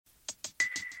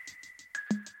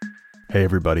Hey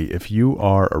everybody, if you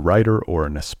are a writer or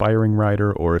an aspiring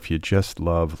writer, or if you just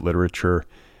love literature,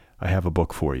 I have a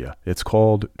book for you. It's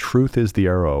called Truth is the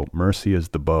Arrow, Mercy is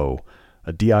the Bow,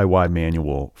 a DIY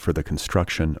manual for the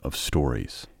construction of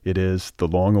stories. It is the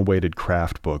long-awaited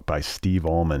craft book by Steve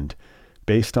Ulin,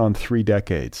 based on 3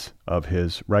 decades of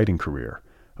his writing career,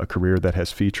 a career that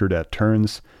has featured at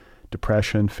turns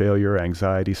depression, failure,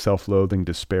 anxiety, self-loathing,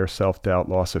 despair, self-doubt,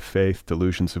 loss of faith,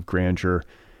 delusions of grandeur,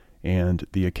 and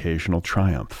the occasional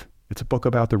triumph. It's a book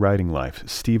about the writing life.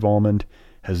 Steve Ulin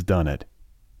has done it.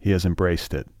 He has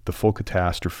embraced it, the full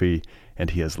catastrophe, and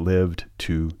he has lived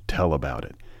to tell about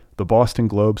it. The Boston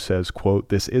Globe says, quote,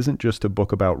 "This isn't just a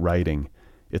book about writing,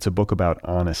 it's a book about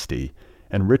honesty."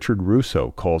 And Richard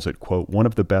Russo calls it, quote, "one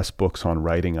of the best books on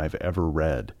writing I've ever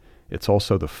read. It's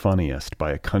also the funniest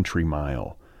by a country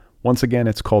mile." Once again,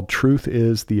 it's called Truth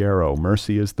is the Arrow,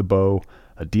 Mercy is the Bow,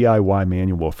 a DIY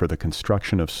manual for the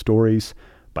construction of stories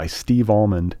by Steve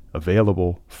Ulin,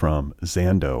 available from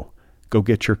Zando. Go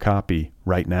get your copy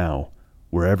right now,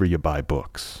 wherever you buy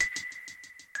books.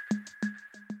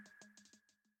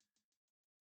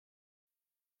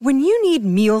 When you need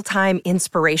mealtime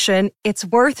inspiration, it's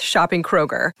worth shopping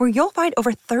Kroger, where you'll find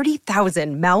over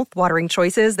 30,000 mouth-watering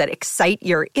choices that excite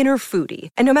your inner foodie.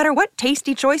 And no matter what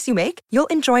tasty choice you make, you'll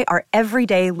enjoy our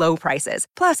everyday low prices,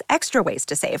 plus extra ways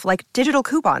to save, like digital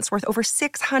coupons worth over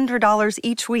 $600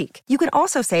 each week. You can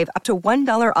also save up to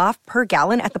 $1 off per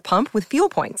gallon at the pump with fuel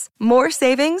points. More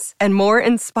savings and more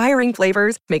inspiring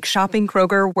flavors make shopping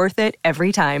Kroger worth it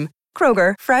every time.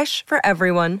 Kroger, fresh for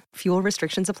everyone. Fuel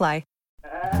restrictions apply.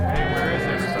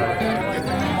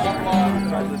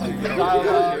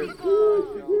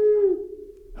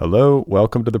 Hello,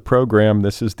 welcome to the program.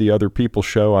 This is The Other People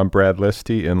Show. I'm Brad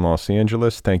Listy in Los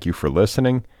Angeles. Thank you for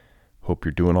listening. Hope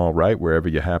you're doing all right wherever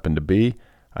you happen to be.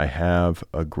 I have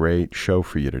a great show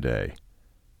for you today.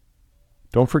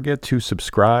 Don't forget to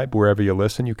subscribe wherever you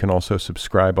listen. You can also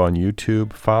subscribe on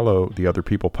YouTube. Follow The Other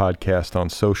People Podcast on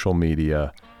social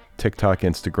media, TikTok,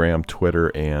 Instagram,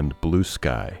 Twitter, and Blue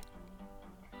Sky.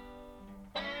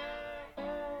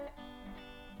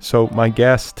 So my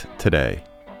guest today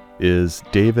is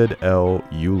David L.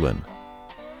 Ulin,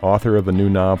 author of a new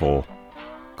novel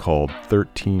called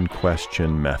 13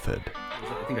 Question Method.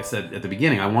 I think I said at the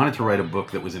beginning, I wanted to write a book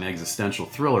that was an existential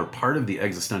thriller. Part of the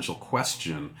existential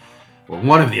question, or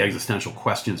one of the existential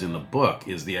questions in the book,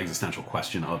 is the existential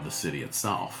question of the city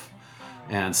itself.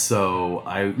 And so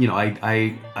I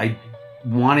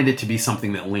wanted it to be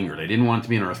something that lingered. I didn't want it to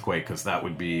be an earthquake, because that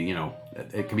would be,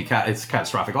 it's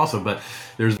catastrophic also, but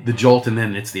there's the jolt and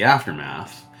then it's the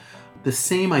aftermath. The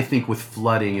same, I think, with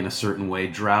flooding in a certain way.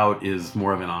 Drought is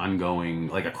more of an ongoing,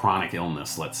 like a chronic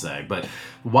illness, let's say. But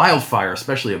wildfire,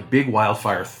 especially a big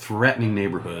wildfire threatening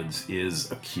neighborhoods,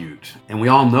 is acute. And we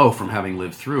all know from having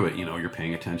lived through it, you're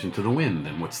paying attention to the wind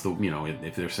and what's the,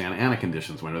 if there's Santa Ana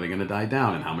conditions, when are they going to die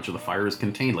down and how much of the fire is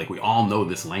contained? Like, we all know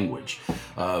this language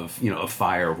of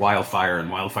fire, wildfire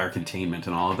and wildfire containment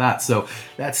and all of that. So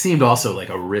that seemed also like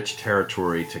a rich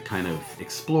territory to kind of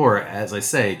explore, as I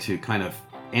say, to kind of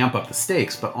amp up the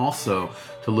stakes, but also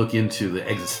to look into the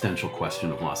existential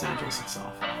question of Los Angeles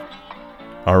itself.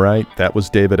 All right, that was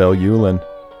David L. Ulin.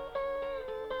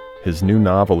 His new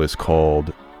novel is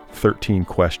called 13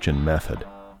 Question Method,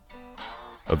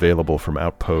 available from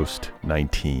Outpost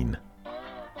 19.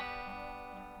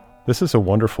 This is a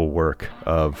wonderful work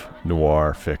of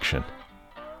noir fiction,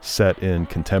 set in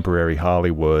contemporary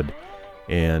Hollywood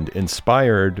and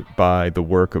inspired by the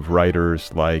work of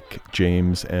writers like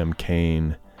James M.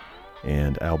 Cain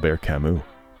and Albert Camus.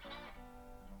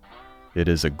 It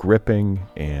is a gripping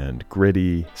and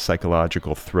gritty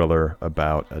psychological thriller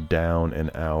about a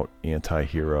down-and-out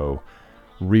anti-hero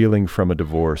reeling from a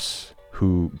divorce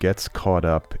who gets caught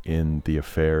up in the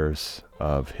affairs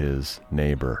of his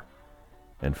neighbor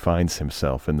and finds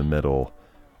himself in the middle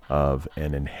of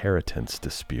an inheritance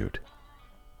dispute.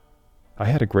 I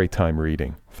had a great time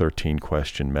reading 13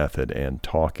 Question Method and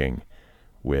talking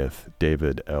with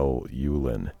David L.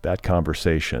 Ulin. That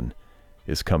conversation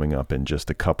is coming up in just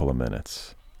a couple of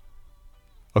minutes.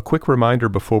 A quick reminder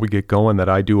before we get going that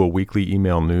I do a weekly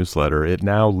email newsletter. It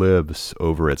now lives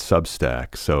over at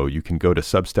Substack, so you can go to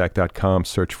substack.com,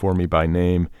 search for me by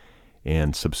name,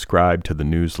 and subscribe to the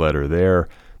newsletter there.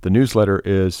 The newsletter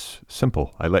is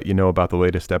simple. I let you know about the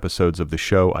latest episodes of the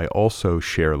show. I also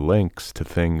share links to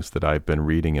things that I've been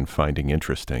reading and finding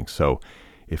interesting. So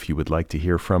if you would like to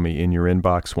hear from me in your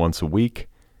inbox once a week,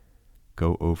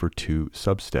 go over to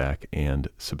Substack and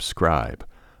subscribe.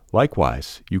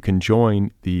 Likewise, you can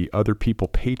join the Other People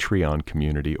Patreon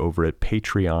community over at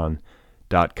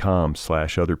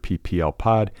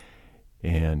patreon.com/otherpplpod.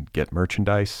 and get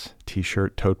merchandise,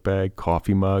 t-shirt, tote bag,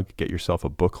 coffee mug, get yourself a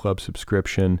book club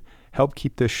subscription. Help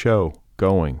keep this show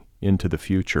going into the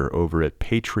future over at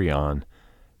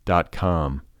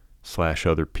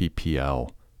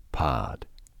patreon.com/otherpplpod.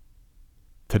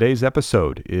 Today's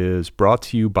episode is brought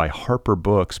to you by Harper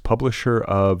Books, publisher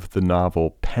of the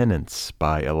novel Penance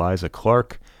by Eliza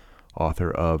Clark, author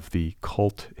of the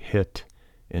cult hit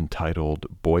entitled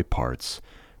Boy Parts.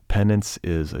 Penance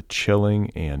is a chilling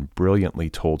and brilliantly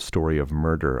told story of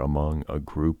murder among a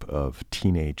group of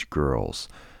teenage girls.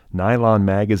 Nylon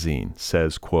Magazine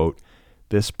says, quote,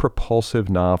 "This propulsive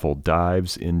novel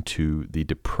dives into the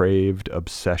depraved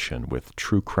obsession with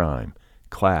true crime,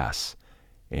 class,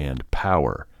 and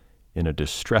power in a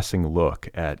distressing look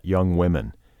at young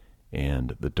women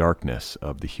and the darkness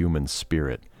of the human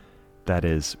spirit." That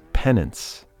is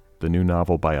Penance, the new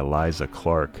novel by Eliza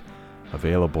Clark,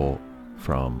 available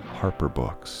from Harper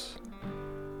Books.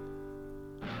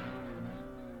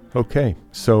 Okay,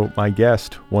 so my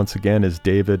guest once again is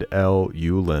David L.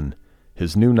 Ulin.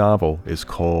 His new novel is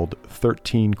called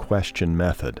 13 Question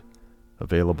Method,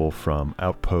 available from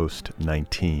Outpost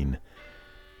 19.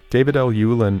 David L.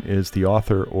 Ulin is the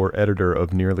author or editor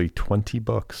of nearly 20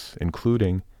 books,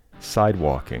 including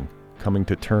Sidewalking, Coming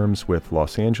to Terms with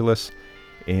Los Angeles,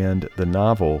 and the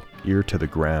novel Ear to the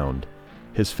Ground.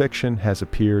 His fiction has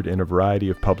appeared in a variety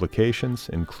of publications,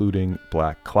 including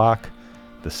Black Clock,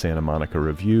 the Santa Monica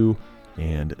Review,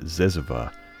 and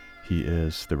Zizova. He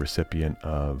is the recipient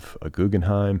of a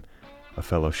Guggenheim, a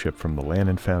fellowship from the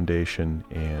Lannan Foundation,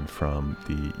 and from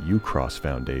the UCross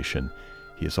Foundation.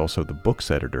 He is also the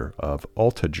books editor of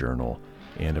Alta Journal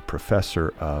and a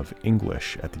professor of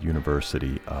English at the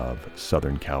University of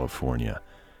Southern California.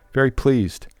 Very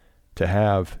pleased to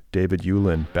have David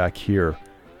Ulin back here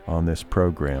on this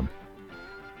program,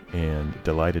 and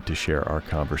delighted to share our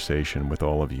conversation with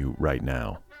all of you right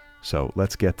now. So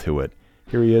let's get to it.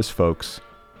 Here he is, folks.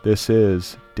 This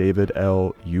is David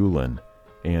L. Ulin,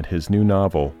 and his new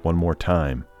novel, one more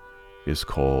time, is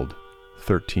called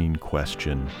 13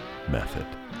 Question Method.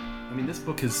 I mean, this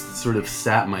book has sort of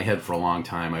sat in my head for a long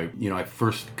time. I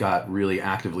first got really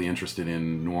actively interested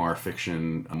in noir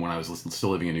fiction when I was still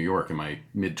living in New York in my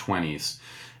mid-20s,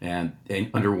 and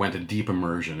underwent a deep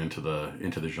immersion into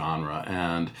the genre.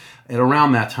 And at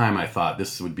around that time, I thought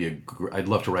this would be I'd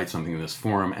love to write something in this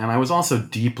form. And I was also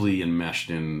deeply enmeshed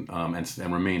in,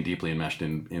 and remain deeply enmeshed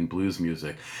in blues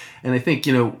music. And I think,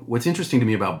 what's interesting to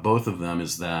me about both of them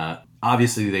is that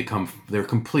obviously they're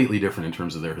completely different in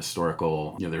terms of their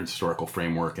historical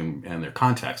framework and their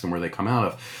context and where they come out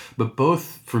of. But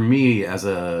both, for me, as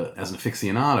an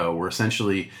aficionado, were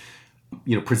essentially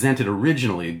presented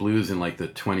originally, blues in like the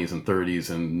 20s and 30s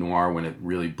and noir when it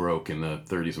really broke in the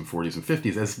 30s and 40s and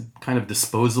 50s, as kind of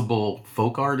disposable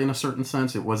folk art in a certain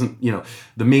sense. It wasn't,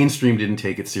 the mainstream didn't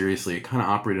take it seriously. It kind of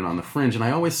operated on the fringe. And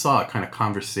I always saw a kind of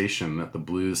conversation that the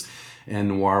blues and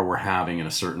noir were having in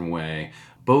a certain way.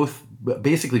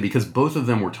 Basically because both of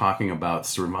them were talking about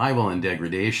survival and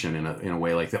degradation in a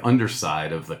way, like the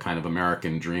underside of the kind of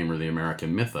American dream or the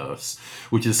American mythos,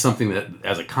 which is something that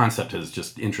as a concept has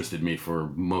just interested me for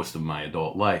most of my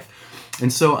adult life.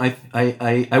 And so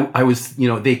I was,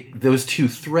 those two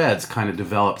threads kind of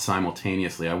developed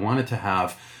simultaneously. I wanted to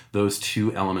have those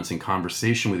two elements in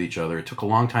conversation with each other. It took a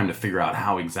long time to figure out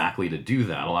how exactly to do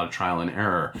that, a lot of trial and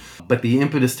error. But the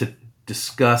impetus to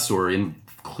discuss or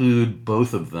include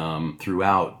both of them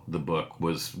throughout the book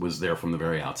was there from the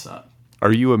very outset.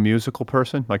 Are you a musical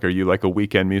person? Like, are you like a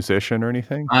weekend musician or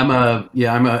anything? I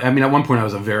mean, at one point I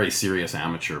was a very serious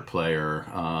amateur player,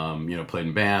 played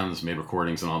in bands, made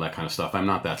recordings and all that kind of stuff. I'm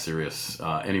not that serious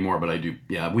anymore, but I do,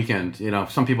 weekend,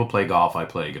 some people play golf, I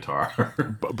play guitar.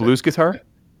 Blues guitar?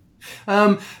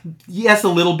 Yes, a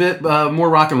little bit,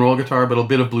 more rock and roll guitar, but a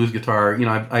bit of blues guitar.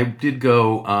 I did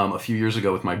go a few years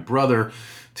ago with my brother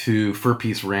to Fur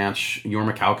Peace Ranch,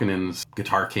 Jorma Kaukonen's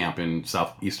guitar camp in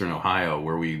southeastern Ohio,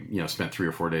 where we, spent 3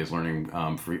 or 4 days learning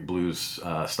blues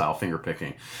style finger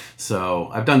picking. So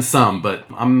I've done some, but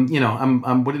I'm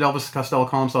what did Elvis Costello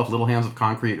call himself? Little hands of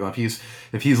concrete. Well, if he's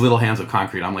little hands of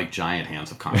concrete, I'm like giant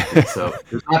hands of concrete. So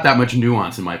there's not that much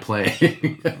nuance in my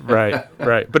playing. Right.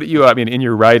 But in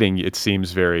your writing, it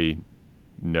seems very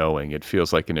knowing. It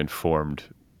feels like an informed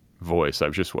voice.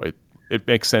 It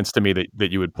makes sense to me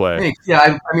that you would play. Thanks. Yeah,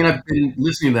 I've been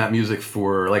listening to that music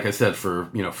for, like I said, for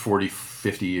 40,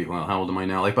 50. Well, how old am I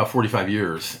now? Like about 45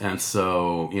 years, and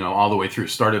so all the way through.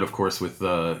 Started, of course, with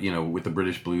with the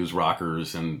British blues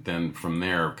rockers, and then from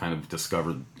there, kind of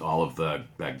discovered all of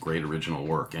that great original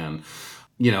work. And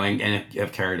and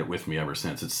I've carried it with me ever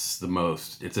since. It's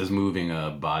as moving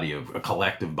a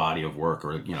collective body of work,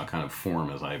 or kind of form,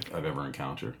 as I've ever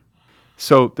encountered.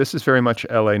 So this is very much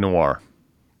LA noir.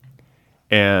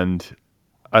 And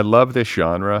I love this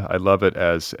genre. I love it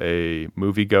as a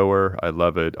moviegoer. I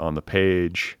love it on the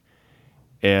page.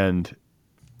 And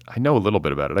I know a little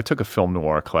bit about it. I took a film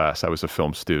noir class. I was a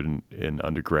film student in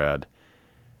undergrad.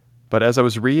 But as I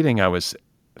was reading, I was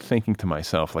thinking to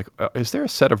myself, like, is there a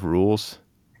set of rules?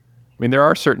 I mean, there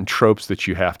are certain tropes that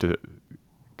you have to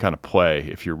kind of play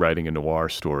if you're writing a noir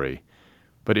story.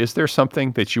 But is there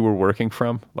something that you were working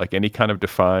from, like any kind of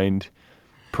defined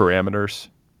parameters?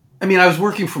 I mean, I was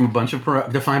working from a bunch of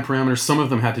defined parameters. Some of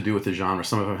them had to do with the genre.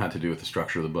 Some of them had to do with the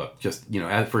structure of the book. Just,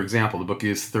 for example, the book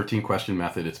is 13 Question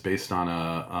Method. It's based on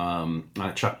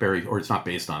a Chuck Berry, or it's not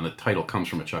based on, the title comes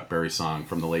from a Chuck Berry song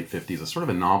from the late 50s, a sort of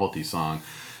a novelty song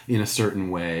in a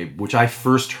certain way, which I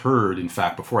first heard, in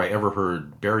fact, before I ever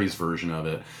heard Berry's version of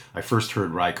it, I first heard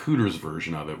Ry Cooder's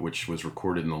version of it, which was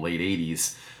recorded in the late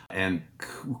 80s. And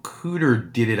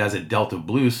Cooder did it as a Delta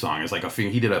blues song. It's like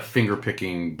he did a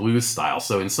finger-picking blues style.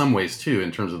 So in some ways, too, in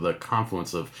terms of the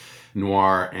confluence of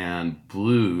noir and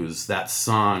blues, that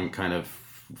song kind of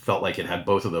felt like it had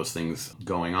both of those things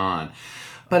going on.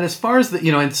 But as far as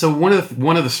and so one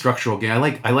of the structural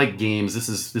games, I like games. This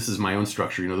is my own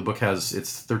structure. The book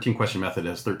it's 13 Question Method,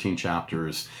 has 13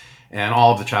 chapters. And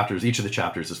all of the chapters, each of the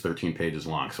chapters is 13 pages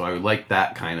long. So I would like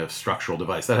that kind of structural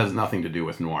device. That has nothing to do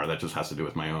with noir. That just has to do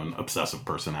with my own obsessive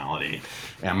personality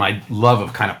and my love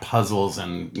of kind of puzzles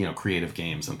and, creative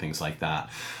games and things like that.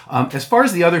 As far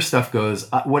as the other stuff goes,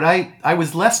 what I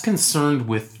was less concerned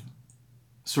with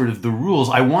sort of the rules.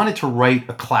 I wanted to write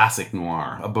a classic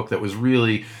noir, a book that was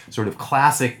really sort of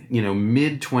classic,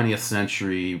 mid 20th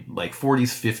century, like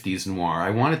 40s, 50s noir. I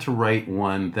wanted to write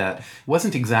one that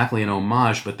wasn't exactly an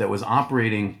homage, but that was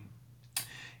operating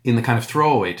in the kind of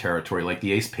throwaway territory, like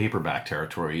the ace paperback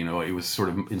territory. It was sort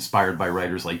of inspired by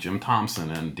writers like Jim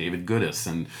Thompson and David Goodis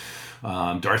and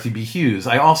Dorothy B. Hughes.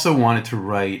 I also wanted to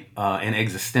write an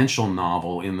existential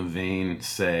novel in the vein,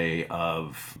 say,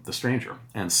 of The Stranger.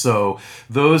 And so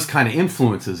those kind of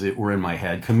influences were in my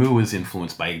head. Camus was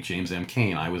influenced by James M.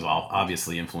 Cain. I was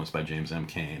obviously influenced by James M.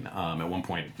 Cain. At one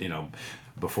point,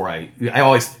 before I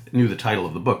always knew the title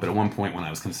of the book, but at one point when I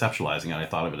was conceptualizing it, I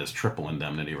thought of it as triple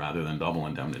indemnity rather than double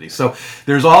indemnity. So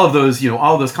there's all of those,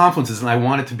 all of those confluences, and I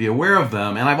wanted to be aware of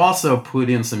them. And I've also put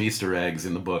in some Easter eggs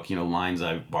in the book, lines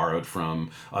I've borrowed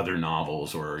from other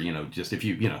novels, or just if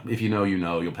you'll have,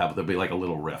 there'll be like a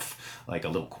little riff, like a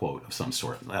little quote of some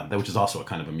sort, which is also a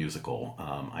kind of a musical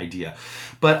idea.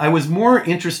 But I was more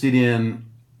interested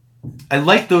I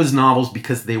liked those novels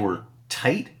because they were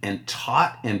tight and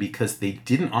taut, and because they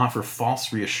didn't offer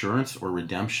false reassurance or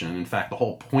redemption. In fact, the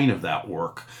whole point of that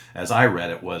work, as I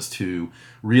read it, was to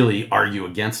really argue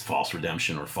against false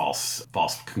redemption or false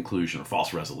conclusion or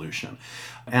false resolution.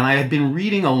 And I had been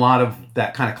reading a lot of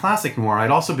that kind of classic noir. I'd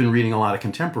also been reading a lot of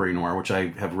contemporary noir, which I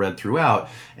have read throughout.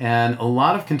 And a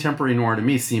lot of contemporary noir to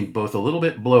me seemed both a little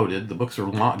bit bloated. The books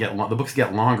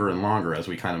get longer and longer as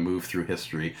we kind of move through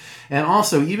history. And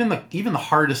also even the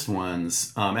hardest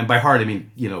ones, and by hard I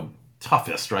mean,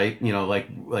 toughest, right?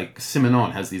 Like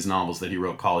Simenon has these novels that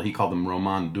he called them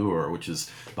romans durs, which is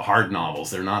the hard novels.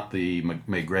 They're not the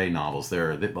Maigret novels.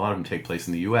 A lot of them take place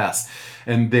in the U.S.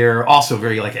 and they're also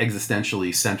very like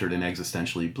existentially centered and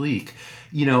existentially bleak.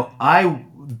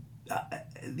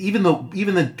 Even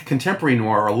the contemporary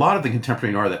noir, or a lot of the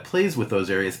contemporary noir that plays with those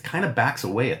areas, kind of backs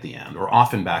away at the end, or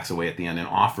often backs away at the end, and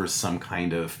offers some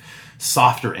kind of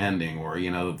softer ending, or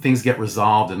things get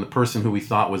resolved and the person who we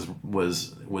thought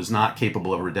was not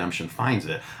capable of redemption finds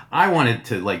it. I wanted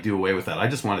to do away with that. I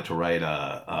just wanted to write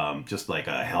just like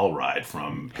a hell ride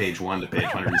from page 1 to page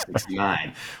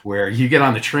 169, where you get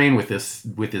on the train with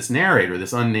this narrator,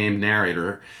 this unnamed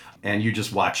narrator, and you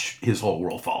just watch his whole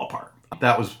world fall apart.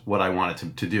 That was what I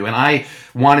wanted to do. And I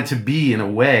wanted to be, in a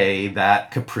way,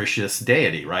 that capricious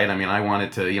deity, right? I mean, I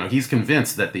wanted to, he's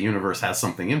convinced that the universe has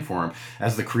something in for him.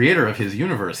 As the creator of his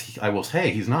universe, I will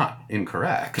say he's not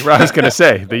incorrect. Well, I was going to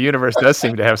say, the universe does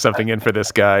seem to have something in for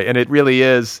this guy. And it really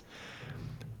is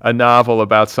a novel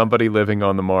about somebody living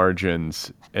on the margins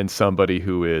and somebody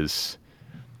who is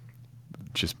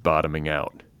just bottoming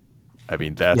out. I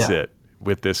mean, that's it.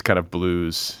 With this kind of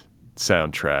blues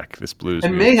soundtrack, this blues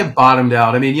and music. May have bottomed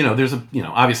out. I mean, there's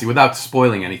obviously, without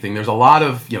spoiling anything, there's a lot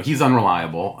of, he's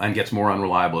unreliable and gets more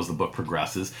unreliable as the book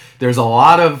progresses. There's a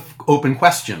lot of open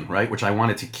question, right, which I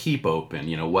wanted to keep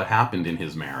open. What happened in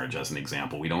his marriage, as an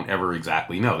example. We don't ever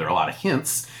exactly know. There are a lot of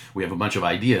hints. We have a bunch of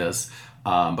ideas,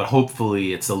 but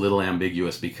hopefully it's a little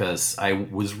ambiguous, because I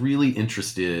was really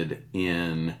interested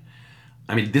in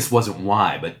I mean, this wasn't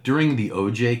why, but during the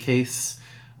OJ case,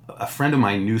 a friend of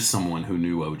mine knew someone who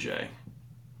knew OJ,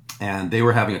 and they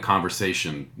were having a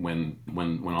conversation when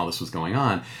all this was going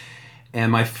on.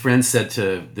 And my friend said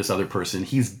to this other person,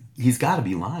 he's got to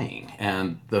be lying.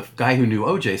 And the guy who knew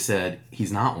OJ said,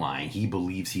 he's not lying. He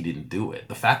believes he didn't do it.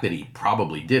 The fact that he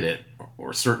probably did it,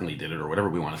 or certainly did it, or whatever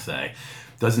we want to say,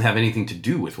 doesn't have anything to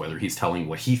do with whether he's telling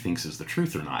what he thinks is the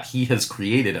truth or not. He has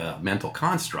created a mental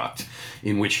construct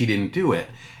in which he didn't do it.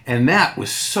 And that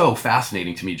was so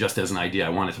fascinating to me just as an idea. I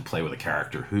wanted to play with a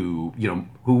character who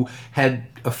had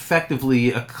effectively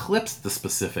eclipsed the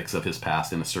specifics of his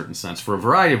past in a certain sense for a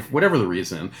variety of whatever the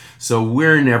reason. So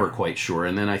we're never quite sure.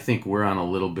 And then I think we're on a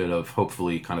little bit of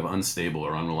hopefully kind of unstable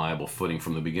or unreliable footing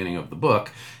from the beginning of the book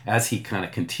as he kind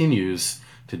of continues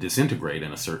to disintegrate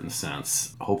in a certain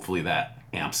sense. Hopefully that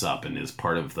amps up and is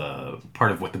part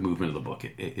of what the movement of the book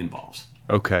involves.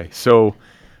 Okay, so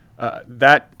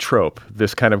that trope,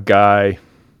 this kind of guy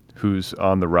who's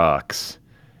on the rocks,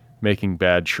 making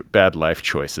bad life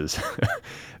choices,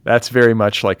 that's very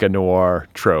much like a noir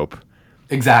trope.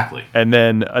 Exactly. And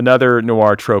then another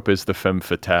noir trope is the femme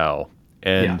fatale,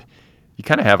 and you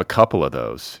kind of have a couple of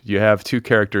those. You have two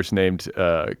characters named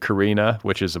Karina,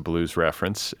 which is a blues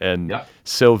reference, and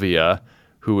Sylvia,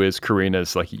 who is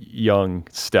Karina's like young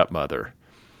stepmother.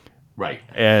 Right.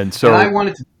 And so I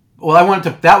wanted to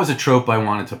that was a trope I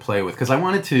wanted to play with because I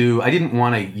didn't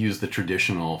want to use the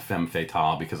traditional femme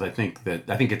fatale because I think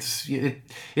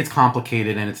it's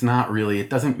complicated and it's not really, it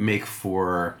doesn't make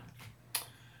for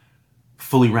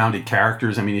fully rounded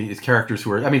characters. I mean, it's characters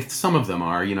who are, I mean, some of them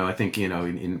are, I think,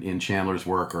 in Chandler's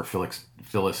work or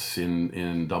Phyllis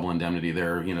in Double Indemnity,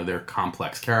 they're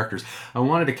complex characters. I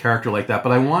wanted a character like that,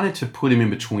 but I wanted to put him in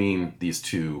between these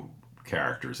two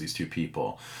characters, these two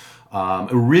people.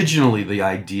 Originally, the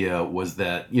idea was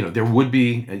that, there would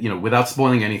be, without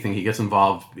spoiling anything, he gets in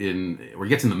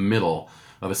the middle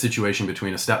of a situation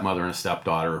between a stepmother and a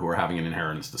stepdaughter who are having an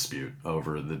inheritance dispute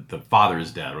over the father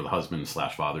is dead, or the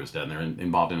husband/father is dead, and they're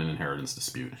involved in an inheritance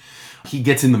dispute. He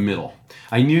gets in the middle.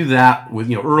 I knew that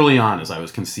with, early on as I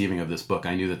was conceiving of this book,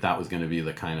 I knew that was going to be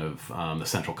the kind of the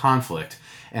central conflict.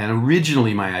 And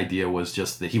originally my idea was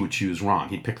just that he would choose wrong.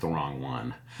 He'd pick the wrong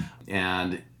one.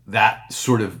 And that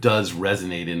sort of does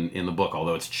resonate in the book,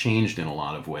 although it's changed in a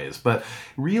lot of ways. But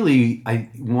really, I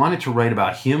wanted to write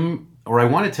about him, or I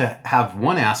wanted to have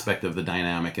one aspect of the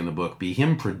dynamic in the book be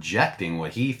him projecting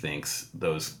what he thinks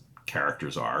those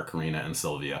characters are, Karina and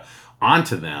Sylvia,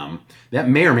 onto them. That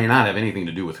may or may not have anything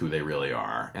to do with who they really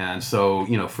are. And so,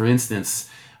 for instance,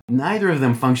 neither of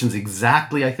them functions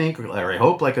exactly, I think, or I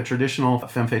hope, like a traditional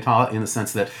femme fatale in the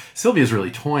sense that Sylvia's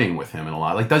really toying with him in a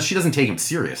lot. She doesn't take him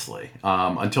seriously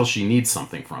until she needs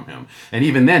something from him. And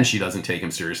even then, she doesn't take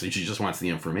him seriously. She just wants the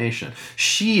information.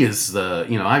 She is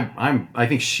I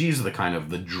think she's the kind of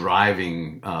the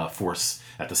driving force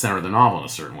at the center of the novel in a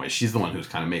certain way. She's the one who's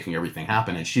kind of making everything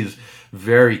happen. And she's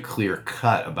very clear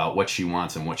cut about what she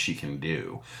wants and what she can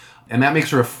do. And that makes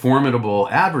her a formidable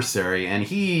adversary. And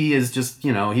he is just,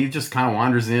 he just kind of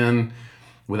wanders in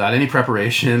without any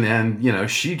preparation. And,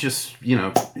 she just, he's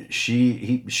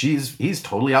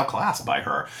totally outclassed by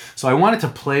her. So I wanted to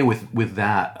play with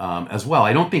that as well.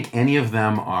 I don't think any of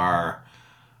them are,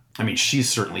 I mean, she's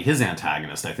certainly his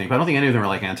antagonist, I think, but I don't think any of them are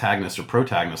like antagonists or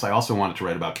protagonists. I also wanted to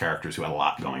write about characters who had a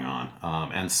lot going on.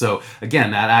 And so,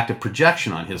 again, that act of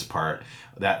projection on his part,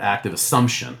 that act of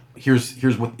assumption,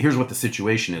 here's what the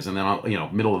situation is. And then,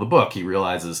 middle of the book, he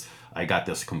realizes, I got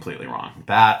this completely wrong.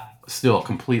 That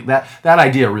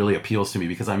idea really appeals to me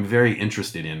because I'm very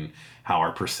interested in how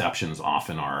our perceptions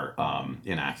often are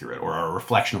inaccurate or are a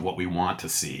reflection of what we want to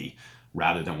see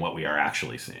rather than what we are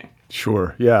actually seeing.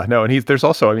 Sure. Yeah. No, and there's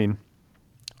also, I mean,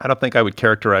 I don't think I would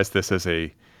characterize this as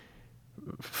a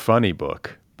funny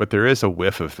book, but there is a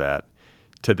whiff of that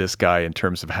to this guy in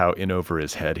terms of how in over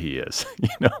his head he is.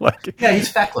 Yeah, he's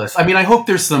feckless. I mean, I hope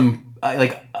there's some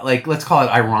like let's call it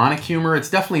ironic humor. It's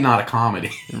definitely not a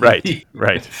comedy. Right.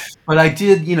 But I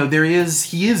did,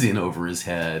 he is in over his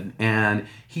head and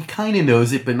he kind of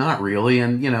knows it, but not really.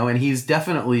 And, and he's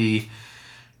definitely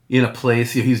in a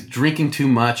place, he's drinking too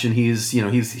much and he's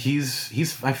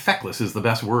feckless is the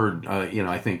best word,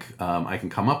 I think I can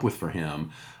come up with for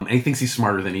him. And he thinks he's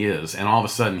smarter than he is. And all of a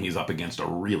sudden he's up against a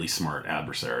really smart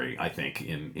adversary, I think,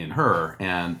 in her.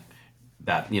 And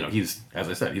that, he's, as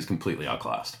I said, he's completely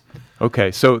outclassed.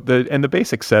 Okay. So the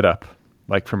basic setup,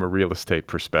 like from a real estate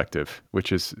perspective,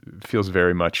 which feels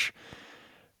very much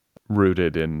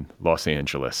rooted in Los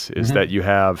Angeles, is that you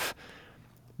have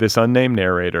this unnamed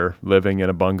narrator living in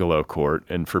a bungalow court.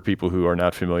 And for people who are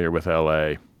not familiar with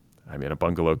LA, I mean, a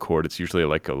bungalow court, it's usually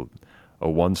like a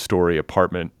one-story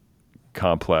apartment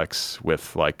complex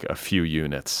with like a few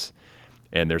units,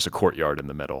 and there's a courtyard in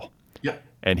the middle. Yep.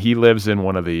 And he lives in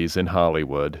one of these in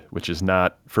Hollywood, which is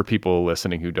not, for people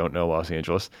listening who don't know Los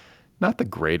Angeles, not the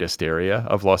greatest area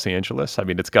of Los Angeles. I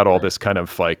mean, it's got all this kind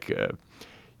of like,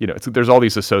 there's all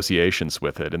these associations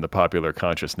with it in the popular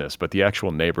consciousness, but the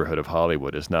actual neighborhood of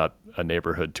Hollywood is not a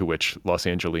neighborhood to which Los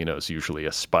Angelinos usually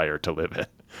aspire to live in.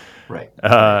 Right.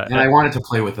 And I wanted to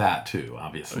play with that too,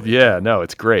 obviously. Yeah, no,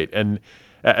 it's great. And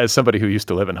as somebody who used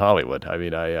to live in Hollywood, I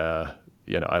mean,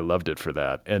 I loved it for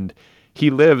that. And he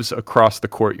lives across the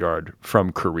courtyard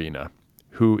from Karina,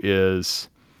 who is,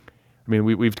 I mean,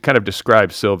 we've kind of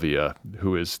described Sylvia,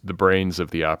 who is the brains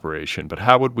of the operation, but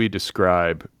how would we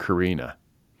describe Karina?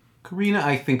 Karina,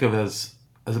 I think of as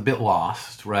a bit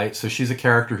lost, right? So she's a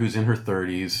character who's in her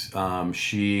 30s.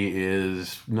 She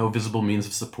is no visible means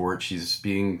of support. She's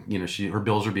being, her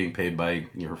bills are being paid by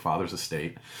her father's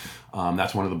estate.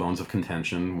 That's one of the bones of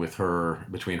contention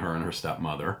between her and her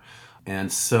stepmother.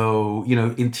 And so,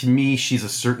 to me, she's a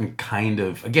certain kind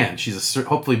of, again, she's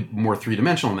hopefully more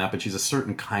three-dimensional than that, but she's a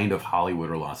certain kind of Hollywood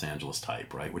or Los Angeles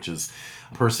type, right? Which is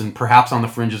a person perhaps on the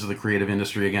fringes of the creative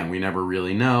industry. Again, we never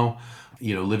really know.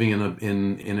 Living in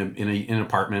an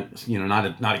apartment, not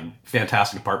a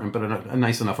fantastic apartment, but a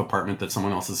nice enough apartment that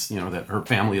someone else is, that her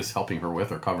family is helping her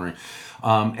with or covering,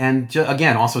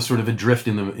 again, also sort of adrift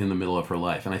in the middle of her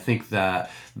life. And I think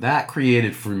that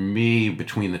created for me,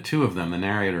 between the two of them, the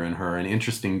narrator and her, an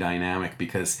interesting dynamic,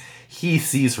 because he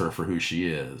sees her for who she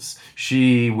is.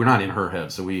 We're not in her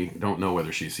head, so we don't know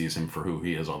whether she sees him for who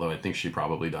he is, although I think she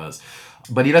probably does.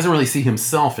 But he doesn't really see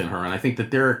himself in her, and I think that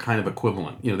they're kind of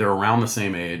equivalent. They're around the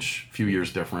same age, few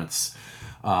years difference.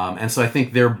 And so I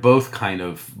think they're both kind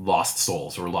of lost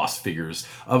souls or lost figures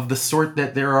of the sort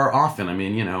that there are often. I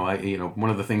mean,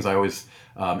 one of the things I always,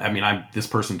 I'm this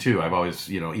person too. I've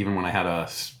always, even when I had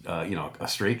a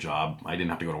straight job, I didn't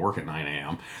have to go to work at 9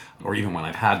 a.m. Or even when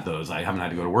I've had those, I haven't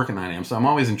had to go to work at 9 a.m. So I'm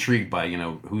always intrigued by,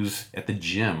 who's at the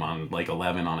gym on like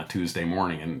 11 on a Tuesday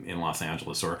morning in Los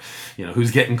Angeles, or, who's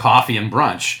getting coffee and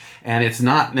brunch. And it's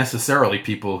not necessarily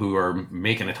people who are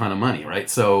making a ton of money, right?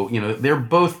 So, they're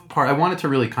both I wanted to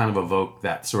really kind of evoke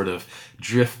that sort of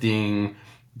drifting,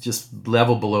 just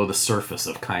level below the surface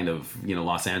of kind of,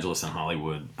 Los Angeles and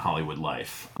Hollywood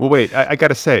life. Well, wait, I got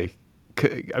to say,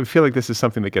 I feel like this is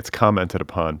something that gets commented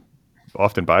upon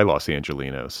often by Los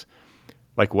Angelinos.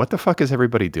 Like, what the fuck is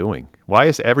everybody doing? Why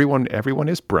is everyone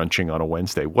is brunching on a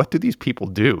Wednesday? What do these people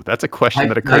do? That's a question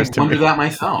that occurs to me. I wonder that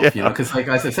myself, because like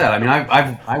as I said, I mean,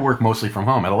 I work mostly from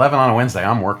home. At 11 on a Wednesday,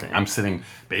 I'm working. I'm sitting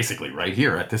basically right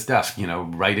here at this desk,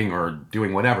 writing or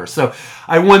doing whatever. So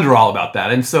I wonder all about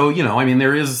that. And so, I mean,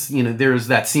 there's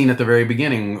that scene at the very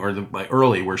beginning or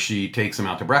early where she takes him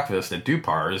out to breakfast at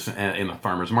Dupar's in the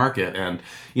farmer's market. And,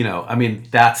 I mean,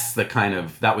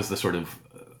 that was the sort of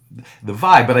the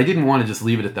vibe, but I didn't want to just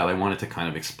leave it at that. I wanted to kind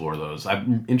of explore those.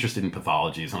 I'm interested in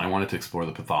pathologies, and I wanted to explore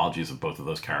the pathologies of both of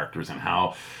those characters and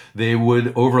how they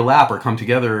would overlap or come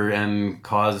together and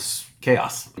cause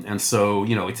chaos. And so,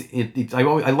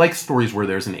 I like stories where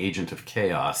there's an agent of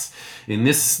chaos. In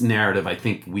this narrative, I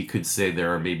think we could say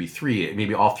there are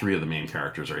maybe all three of the main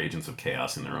characters are agents of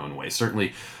chaos in their own way.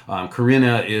 Certainly,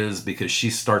 Karina is, because she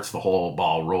starts the whole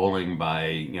ball rolling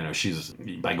by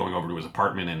going over to his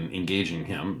apartment and engaging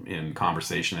him in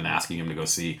conversation and asking him to go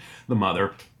see the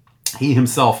mother. He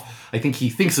himself, I think he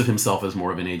thinks of himself as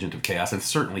more of an agent of chaos, and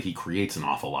certainly he creates an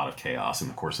awful lot of chaos in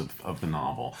the course of the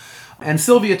novel. And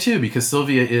Sylvia too, because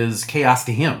Sylvia is chaos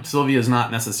to him. Sylvia is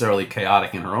not necessarily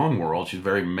chaotic in her own world. She's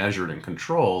very measured and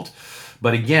controlled.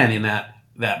 But again, in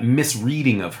that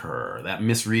misreading of her, that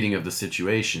misreading of the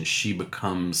situation, she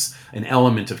becomes an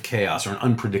element of chaos, or an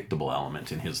unpredictable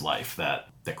element in his life that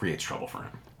creates trouble for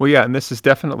him. Well, yeah, and this is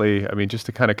definitely, I mean, just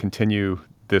to kind of continue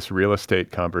this real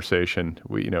estate conversation,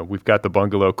 we've got the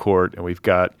bungalow court, and we've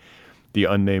got the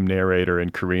unnamed narrator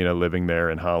and Karina living there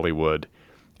in Hollywood,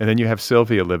 and then you have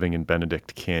Sylvia living in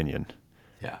Benedict Canyon,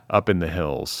 up in the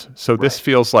hills. So this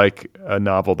feels like a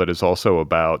novel that is also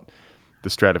about the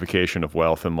stratification of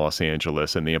wealth in Los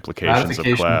Angeles and the implications of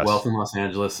class. Of wealth in Los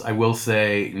Angeles. I will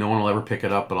say, no one will ever pick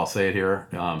it up, but I'll say it here,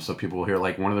 so people will hear.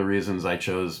 Like, one of the reasons I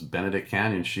chose Benedict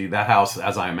Canyon, that house,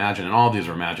 as I imagine, and all of these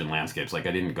are imagined landscapes. Like,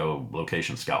 I didn't go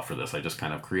location scout for this. I just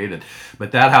kind of created.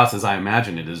 But that house, as I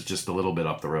imagine it, is just a little bit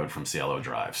up the road from Cielo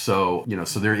Drive. So,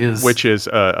 so there is... Which is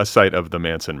a site of the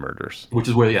Manson murders. Which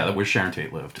is where Sharon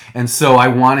Tate lived. And so I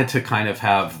wanted to kind of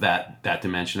have that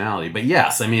dimensionality. But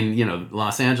yes, I mean,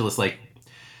 Los Angeles, like...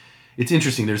 It's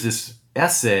interesting. There's this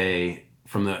essay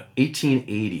from the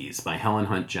 1880s by Helen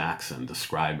Hunt Jackson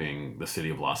describing the city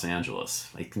of Los Angeles,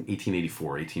 1884,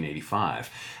 1885.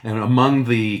 And among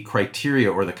the criteria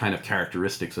or the kind of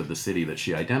characteristics of the city that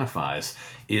she identifies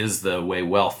is the way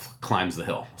wealth climbs the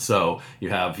hill. So you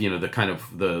have, the kind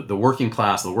of the working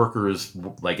class, the workers,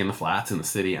 like in the flats in the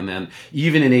city. And then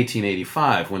even in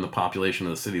 1885, when the population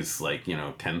of the city is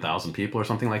 10,000 people or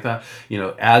something like that,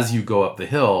 as you go up the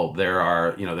hill, there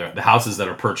are, the houses that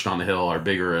are perched on the hill are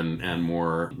bigger and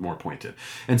more pointed.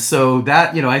 And so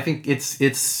that, I think it's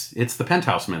the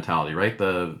penthouse mentality, right?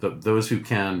 Those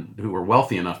who are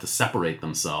wealthy enough to separate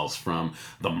themselves from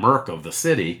the murk of the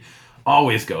city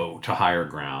always go to higher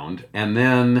ground. And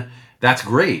then that's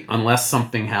great unless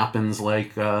something happens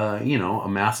like, a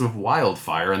massive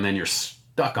wildfire, and then you're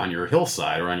stuck on your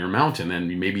hillside or on your mountain, and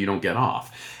maybe you don't get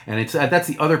off. And that's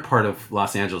the other part of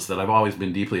Los Angeles that I've always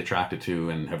been deeply attracted to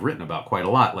and have written about quite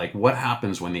a lot. Like, what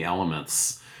happens when the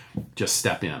elements just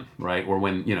step in, right? Or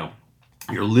when,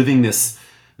 you're living this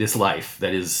life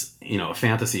that is, a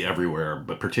fantasy everywhere,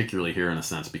 but particularly here in a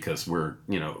sense because we're,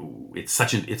 it's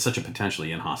such a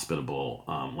potentially inhospitable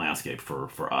landscape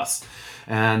for us.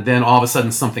 And then all of a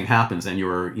sudden something happens, and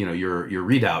your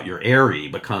redoubt, your eyrie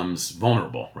becomes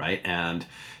vulnerable, right? And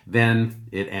then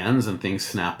it ends and things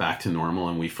snap back to normal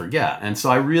and we forget. And so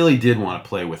I really did want to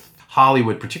play with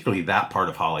Hollywood, particularly that part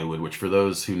of Hollywood, which for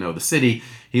those who know the city,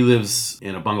 he lives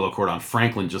in a bungalow court on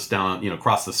Franklin, just down,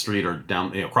 across the street or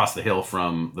down, across the hill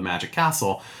from the Magic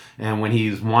Castle. And when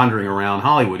he's wandering around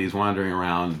Hollywood, he's wandering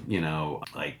around, he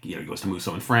goes to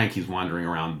Musso and Frank, he's wandering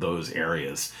around those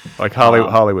areas. Like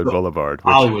Hollywood Boulevard.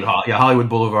 Hollywood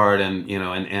Boulevard and,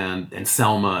 and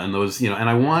Selma and those, and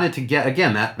I wanted to get,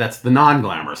 again, that's the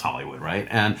non-glamorous Hollywood, right?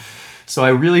 And so I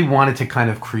really wanted to kind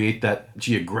of create that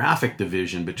geographic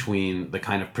division between the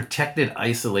kind of protected,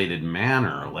 isolated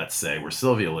manor, let's say, where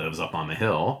Sylvia lives up on the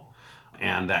hill,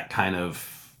 and that kind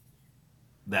of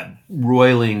that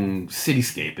roiling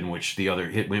cityscape in which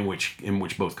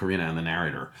both Karina and the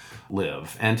narrator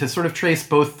live, and to sort of trace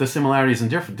both the similarities and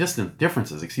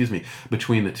differences,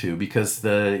 between the two, because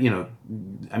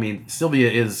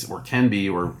Sylvia is or can be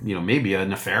or maybe a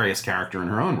nefarious character in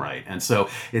her own right, and so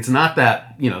it's not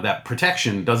that that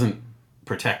protection doesn't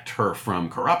protect her from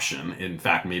corruption. In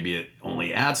fact, maybe it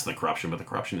only adds to the corruption, but the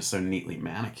corruption is so neatly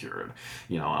manicured,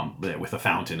 with the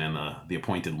fountain and the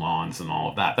appointed lawns and all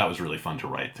of that. That was really fun to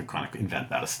write, to kind of invent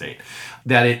that estate.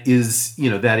 That it is,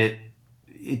 that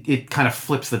it kind of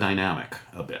flips the dynamic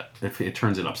a bit. It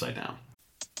turns it upside down.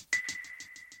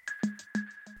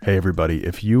 Hey everybody,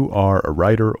 if you are a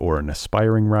writer or an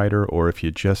aspiring writer, or if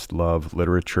you just love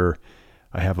literature,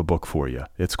 I have a book for you.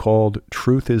 It's called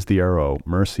Truth is the Arrow,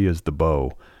 Mercy is the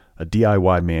Bow, a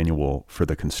DIY manual for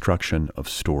the construction of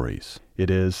stories. It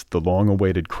is the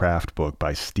long-awaited craft book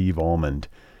by Steve Almond,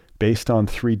 based on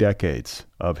 3 decades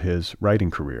of his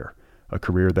writing career, a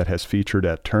career that has featured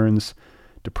at turns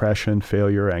depression,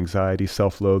 failure, anxiety,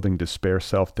 self-loathing, despair,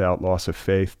 self-doubt, loss of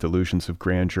faith, delusions of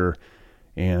grandeur,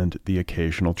 and the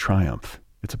occasional triumph.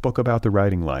 It's a book about the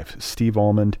writing life. Steve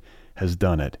Almond has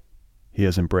done it. He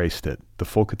has embraced it, the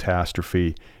full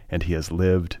catastrophe, and he has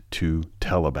lived to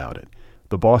tell about it.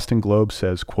 The Boston Globe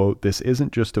says, quote, "This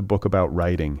isn't just a book about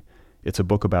writing, it's a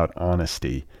book about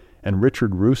honesty." And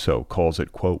Richard Russo calls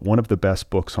it, quote, "one of the best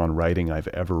books on writing I've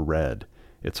ever read.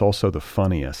 It's also the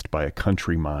funniest by a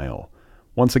country mile."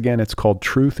 Once again, it's called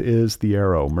Truth is the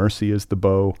Arrow, Mercy is the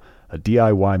Bow, a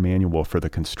DIY manual for the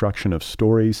construction of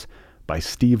stories by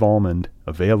Steve Almond,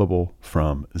 available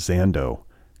from Zando.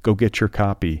 Go get your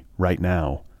copy right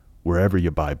now, wherever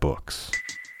you buy books.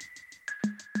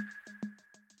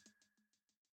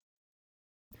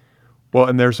 Well,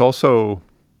 and there's also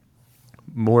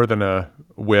more than a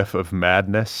whiff of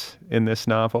madness in this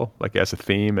novel, like as a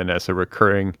theme and as a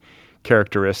recurring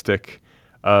characteristic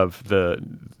of the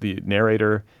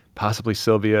narrator, possibly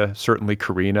Sylvia, certainly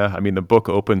Karina. I mean, the book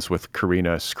opens with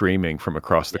Karina screaming from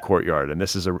across the courtyard, and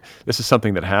this is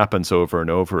something that happens over and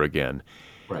over again.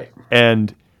 Right.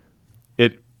 And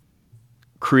it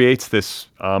creates this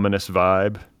ominous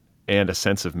vibe and a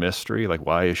sense of mystery, like,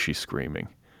 why is she screaming?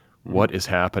 What is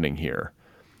happening here?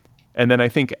 And then I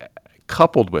think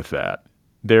coupled with that,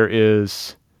 there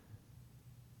is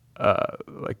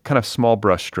like kind of small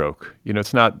brushstroke.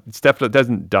 It's definitely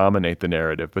doesn't dominate the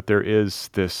narrative, but there is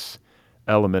this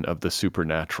element of the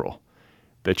supernatural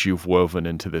that you've woven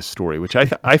into this story, which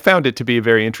I found it to be a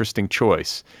very interesting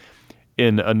choice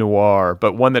in a noir,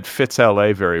 but one that fits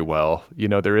LA very well.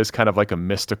 There is kind of like a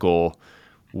mystical,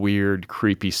 weird,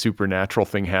 creepy, supernatural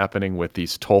thing happening with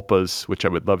these tulpas, which I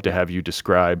would love to have you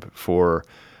describe for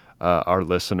our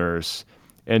listeners.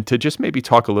 and to just maybe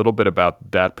talk a little bit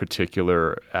about that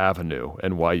particular avenue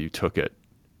and why you took it.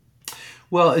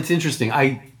 Well, it's interesting.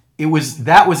 I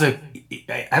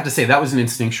have to say that was an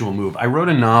instinctual move. I wrote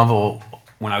a novel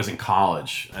when I was in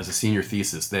college as a senior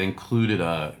thesis that included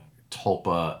a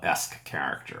Tulpa-esque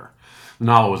character. The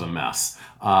novel was a mess,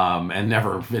 and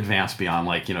never advanced beyond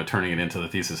turning it into the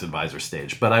thesis advisor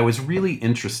stage. But I was really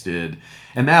interested,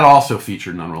 and that also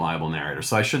featured an unreliable narrator.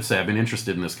 So I should say I've been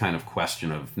interested in this kind of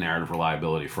question of narrative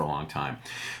reliability for a long time.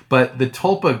 But the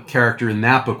Tulpa character in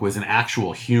that book was an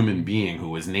actual human being who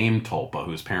was named Tulpa,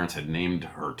 whose parents had named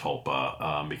her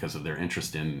Tulpa because of their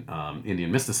interest in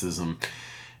Indian mysticism.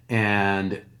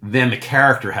 And then the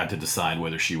character had to decide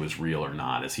whether she was real or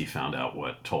not as he found out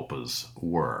what tulpas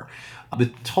were. The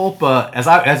tulpa,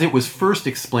 as it was first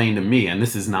explained to me, and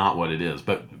this is not what it is,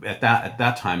 but at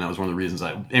that time, that was one of the reasons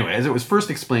anyway, as it was first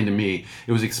explained to me,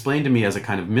 it was explained to me as a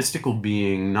kind of mystical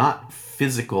being, not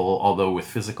physical, although with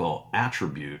physical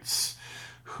attributes,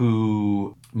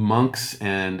 who monks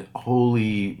and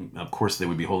of course they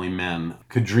would be holy men,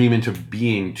 could dream into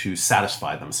being to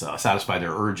satisfy themselves, satisfy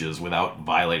their urges without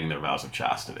violating their vows of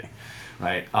chastity.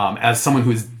 Right? As someone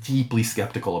who is deeply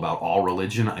skeptical about all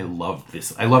religion, I love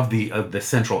this. I love the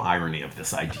central irony of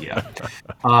this idea.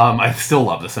 I still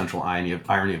love the central irony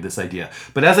of this idea.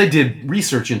 But as I did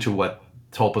research into what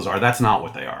tulpas are, that's not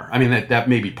what they are. I mean, that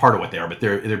may be part of what they are, but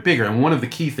they're bigger. And one of the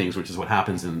key things, which is what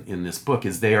happens in this book,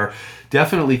 is they are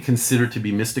definitely considered to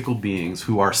be mystical beings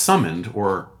who are summoned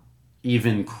or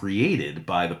even created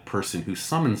by the person who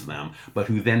summons them, but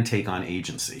who then take on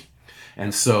agency.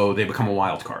 And so they become a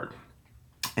wild card.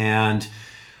 And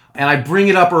I bring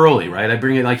it up early, right? I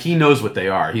bring it like he knows what they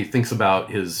are. He thinks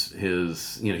about his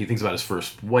he thinks about his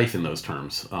first wife in those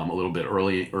terms a little bit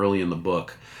early in the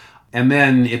book. And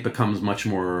then it becomes much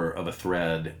more of a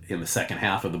thread in the second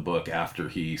half of the book after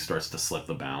he starts to slip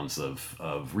the bounds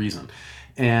of reason.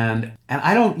 And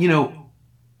I don't,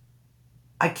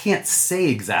 I can't say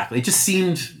exactly. It just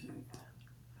seemed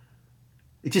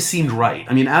right.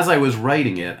 I mean, as I was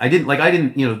writing it, I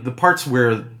didn't, the parts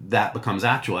where that becomes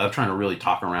actual, I'm trying to really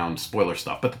talk around spoiler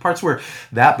stuff, but the parts where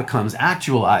that becomes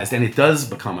actualized and it does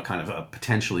become a kind of a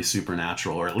potentially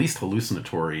supernatural or at least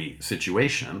hallucinatory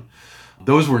situation,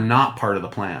 those were not part of the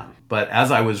plan. But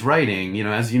as I was writing,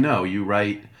 as you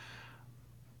write,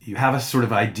 you have a sort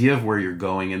of idea of where you're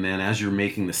going, and then as you're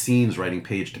making the scenes, writing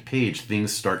page to page,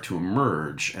 things start to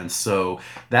emerge. And so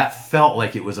that felt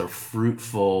like it was a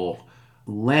fruitful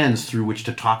lens through which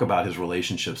to talk about his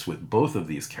relationships with both of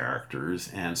these characters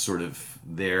and sort of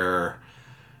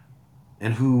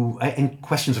and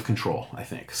questions of control, I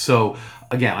think. So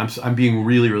again, I'm being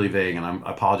really, really vague, and I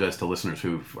apologize to listeners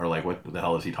who are like, what the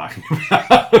hell is he talking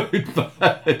about?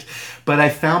 But I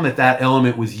found that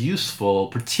element was useful,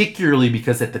 particularly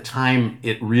because at the time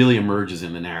it really emerges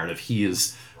in the narrative. He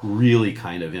is really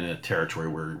kind of in a territory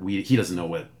where he doesn't know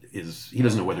whether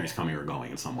he's coming or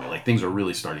going in some way. Like things are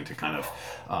really starting to kind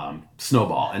of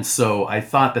snowball. And so I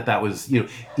thought that was,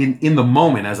 in the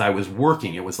moment as I was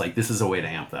working, it was like, this is a way to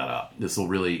amp that up. This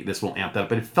will amp that up.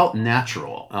 But it felt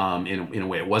natural in a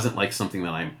way. It wasn't like something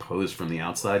that I imposed from the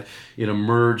outside. It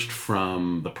emerged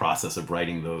from the process of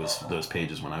writing those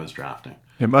pages when I was drafting.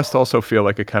 It must also feel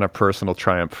like a kind of personal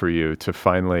triumph for you to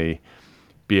finally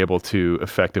be able to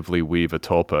effectively weave a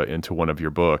tulpa into one of your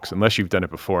books, unless you've done it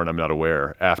before and I'm not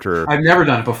aware. I've never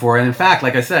done it before, and in fact,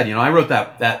 like I said, I wrote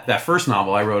that first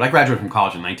novel. I graduated from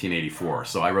college in 1984,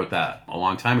 so I wrote that a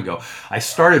long time ago. I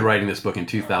started writing this book in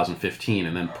 2015,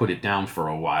 and then put it down for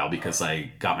a while because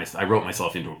I wrote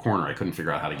myself into a corner I couldn't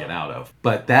figure out how to get out of.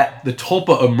 But the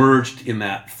tulpa emerged in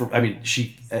that.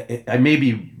 I may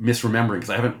be misremembering because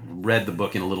I haven't read the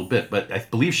book in a little bit, but I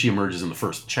believe she emerges in the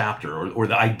first chapter, or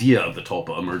the idea of the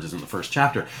tulpa emerges in the first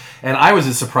chapter. And I was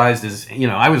as surprised as,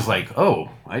 I was like, oh,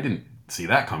 I didn't see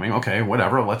that coming. Okay,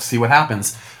 whatever, let's see what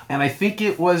happens. And I think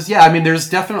it was, there's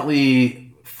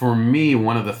definitely, for me,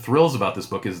 one of the thrills about this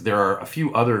book is there are a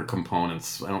few other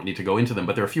components, I don't need to go into them,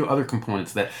 but there are a few other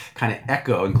components that kind of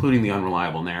echo, including the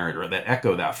unreliable narrator, that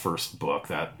echo that first book,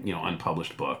 that,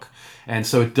 unpublished book. And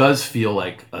so it does feel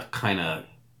like a kind of,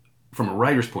 from a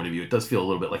writer's point of view, it does feel a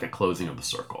little bit like a closing of the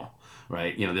circle,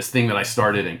 right? This thing that I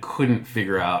started and couldn't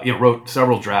figure out, wrote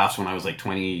several drafts when I was like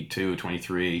 22,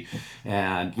 23,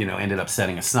 and, ended up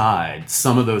setting aside.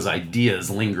 Some of those ideas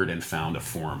lingered and found a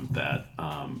form that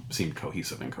seemed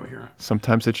cohesive and coherent.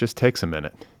 Sometimes it just takes a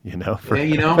minute, I'm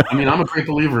a great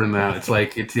believer in that. It's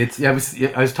like, I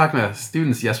was talking to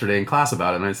students yesterday in class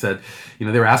about it, and I said, they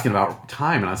were asking about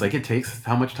time, and I was like, it takes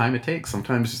how much time it takes.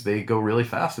 Sometimes they go really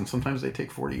fast, and sometimes they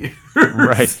take 40 years.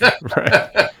 Right.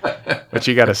 But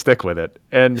you got to stick with it.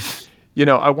 And,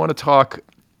 I want to talk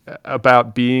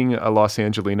about being a Los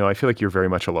Angelino, I feel like you're very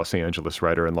much a Los Angeles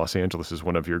writer, and Los Angeles is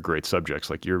one of your great subjects.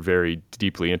 Like, you're very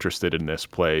deeply interested in this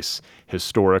place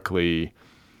historically.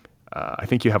 I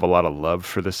think you have a lot of love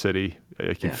for the city.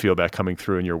 I can feel that coming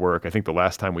through in your work. I think the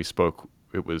last time we spoke,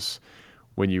 it was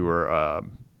when you were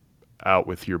out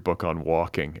with your book on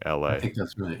walking LA. I think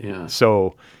that's right, yeah.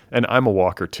 So, and I'm a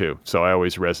walker too, so I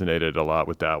always resonated a lot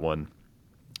with that one,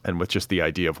 and with just the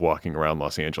idea of walking around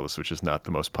Los Angeles, which is not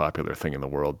the most popular thing in the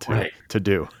world to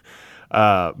do.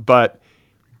 But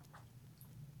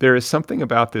there is something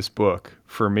about this book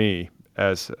for me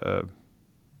as a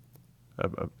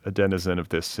denizen of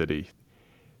this city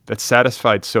that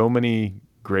satisfied so many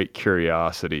great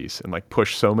curiosities and like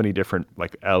pushed so many different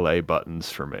like LA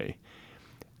buttons for me.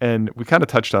 And we kind of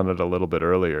touched on it a little bit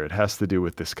earlier. It has to do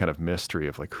with this kind of mystery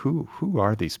of like, who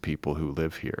are these people who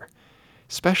live here?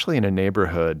 Especially in a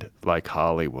neighborhood like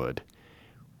Hollywood,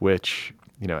 which,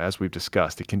 you know, as we've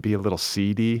discussed, it can be a little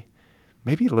seedy,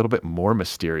 maybe a little bit more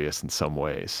mysterious in some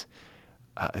ways.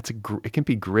 It can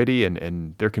be gritty,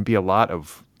 and there can be a lot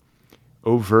of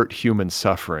overt human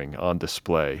suffering on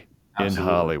display in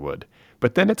Hollywood.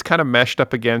 But then it's kind of meshed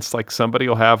up against, like, somebody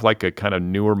will have like a kind of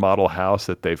newer model house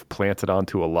that they've planted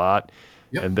onto a lot.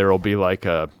 Yep. And there'll be like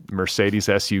a Mercedes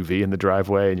SUV in the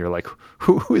driveway, and you're like,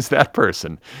 who is that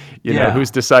person? You know, who's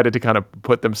decided to kind of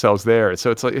put themselves there? So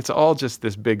it's like, it's all just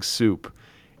this big soup.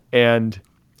 And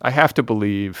I have to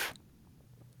believe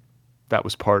that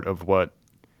was part of what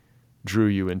drew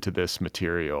you into this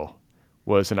material,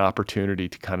 was an opportunity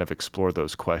to kind of explore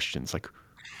those questions. Like,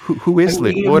 who is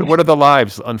Lee? What are the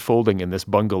lives unfolding in this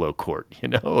bungalow court? You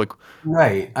know, like,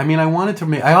 right. I mean,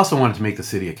 I also wanted to make the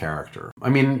city a character. I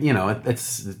mean, you know,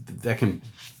 that can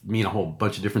mean a whole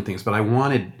bunch of different things, but I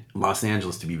wanted Los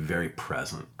Angeles to be very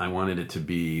present. I wanted it to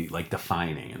be like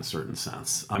defining in a certain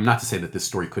sense. Not to say that this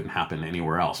story couldn't happen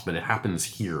anywhere else, but it happens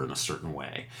here in a certain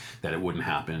way that it wouldn't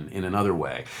happen in another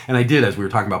way. And I did, as we were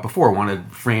talking about before, want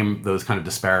to frame those kind of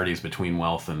disparities between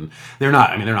wealth and they're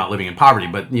not living in poverty,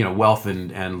 but, you know, wealth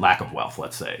and lack of wealth,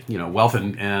 let's say, you know, wealth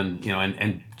and you know,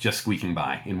 and just squeaking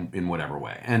by in whatever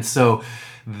way. And so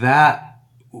that,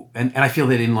 and I feel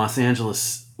that in Los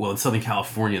Angeles, well, in Southern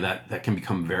California, that can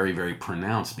become very, very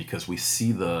pronounced because we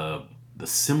see the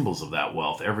symbols of that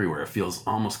wealth everywhere. It feels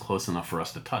almost close enough for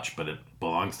us to touch, but it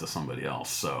belongs to somebody else.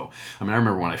 So, I mean, I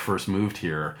remember when I first moved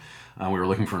here, we were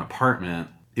looking for an apartment.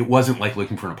 It wasn't like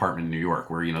looking for an apartment in New York,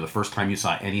 where, you know, the first time you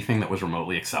saw anything that was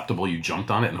remotely acceptable, you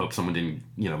jumped on it and hoped someone didn't,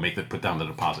 you know, put down the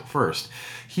deposit first.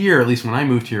 Here, at least when I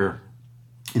moved here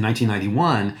in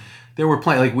 1991, there were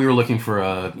plenty. Like, we were looking for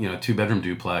a 2-bedroom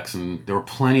duplex, and there were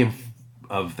plenty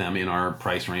of them in our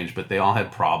price range, but they all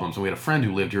had problems. And we had a friend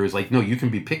who lived here who was like, no, you can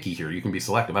be picky here. You can be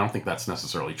selective. I don't think that's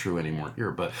necessarily true anymore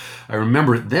here, but I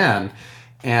remember it then.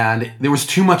 And there was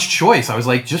too much choice. I was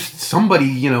like, just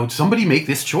somebody make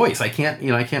this choice. I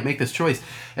can't make this choice.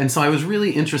 And so I was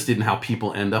really interested in how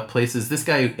people end up places. This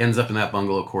guy ends up in that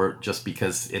bungalow court just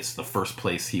because it's the first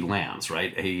place he lands,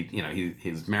 right?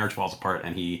 His marriage falls apart,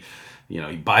 and he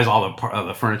buys all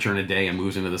the furniture in a day and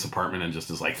moves into this apartment and just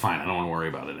is like, fine, I don't want to worry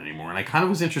about it anymore. And I kind of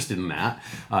was interested in that.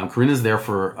 Corinna's there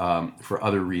for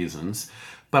other reasons.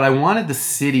 But I wanted the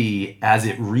city as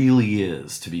it really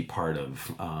is to be part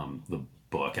of the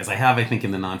book, as I have, I think,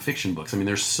 in the nonfiction books. I mean,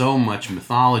 there's so much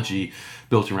mythology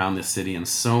built around this city and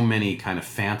so many kind of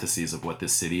fantasies of what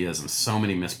this city is and so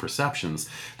many misperceptions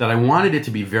that I wanted it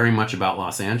to be very much about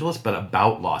Los Angeles, but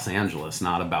about Los Angeles,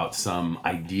 not about some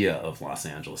idea of Los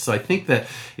Angeles. So I think that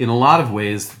in a lot of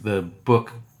ways, the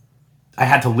book, I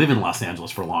had to live in Los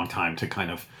Angeles for a long time to kind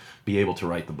of be able to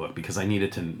write the book, because I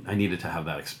needed to have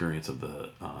that experience of the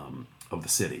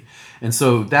city. And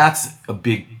so that's a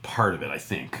big part of it, I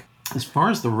think. As far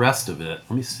as the rest of it,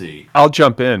 let me see. I'll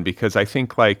jump in because I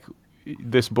think like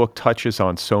this book touches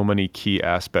on so many key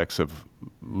aspects of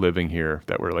living here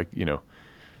that were like, you know,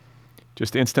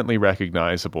 just instantly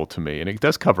recognizable to me. And it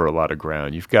does cover a lot of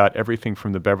ground. You've got everything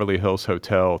from the Beverly Hills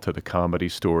Hotel to the Comedy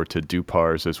Store to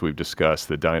Dupar's, as we've discussed,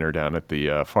 the diner down at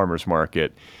the farmer's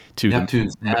market, to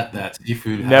Neptune's Net, that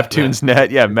seafood. Neptune's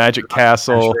Net, yeah, Magic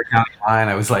Castle.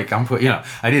 I was like,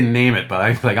 I didn't name it, but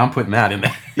I'm putting that in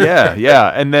there.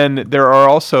 yeah. And then there are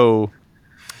also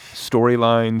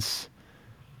storylines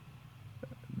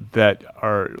that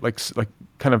are like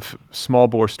kind of small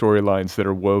bore storylines that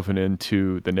are woven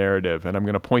into the narrative. And I'm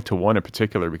going to point to one in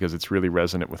particular because it's really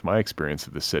resonant with my experience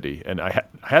of the city. And I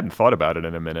hadn't thought about it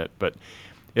in a minute, but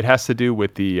it has to do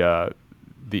with the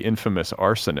infamous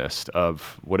arsonist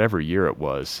of whatever year it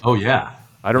was. Oh yeah.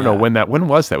 I don't know when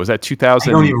was that? Was that 2000?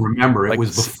 I don't even remember. It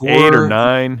was before 8 or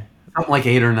 9. Something like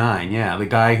 8 or 9, yeah. The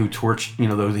guy who torched,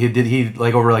 those he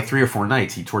like over like 3 or 4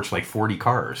 nights, he torched like 40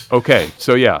 cars. Okay,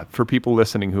 so yeah, for people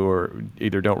listening who are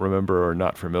either don't remember or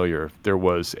not familiar, there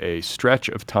was a stretch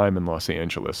of time in Los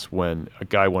Angeles when a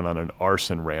guy went on an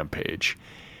arson rampage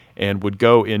and would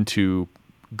go into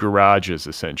garages,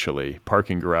 essentially,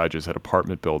 parking garages at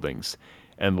apartment buildings,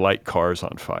 and light cars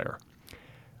on fire.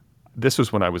 This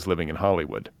was when I was living in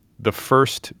Hollywood. The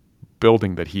first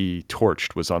building that he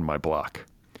torched was on my block.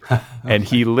 And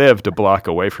he lived a block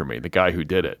away from me, the guy who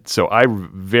did it. So I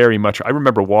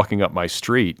remember walking up my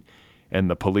street and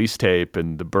the police tape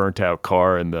and the burnt out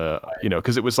car and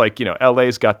because it was like,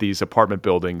 LA's got these apartment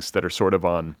buildings that are sort of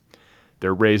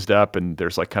they're raised up and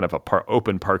there's like kind of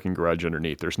open parking garage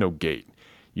underneath. There's no gate.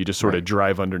 You just sort of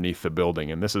drive underneath the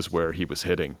building. And this is where he was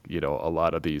hitting, a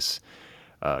lot of these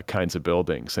kinds of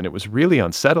buildings. And it was really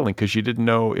unsettling because you didn't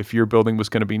know if your building was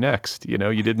going to be next. You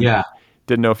didn't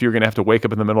know if you were going to have to wake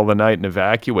up in the middle of the night and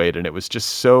evacuate. And it was just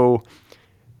so,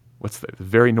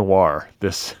 very noir,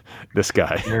 this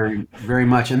guy. Very, very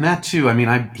much. And that too, I mean,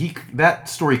 that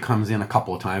story comes in a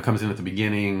couple of times. It comes in at the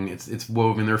beginning. It's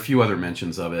woven. There are a few other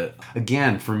mentions of it.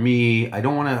 Again, for me, I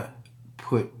don't want to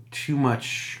put too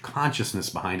much consciousness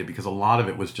behind it because a lot of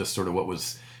it was just sort of what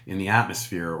was in the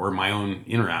atmosphere or my own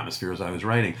inner atmosphere as I was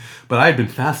writing. But I had been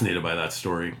fascinated by that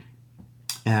story.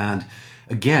 And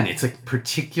again, it's a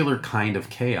particular kind of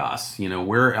chaos.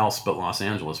 Where else but Los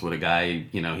Angeles would a guy,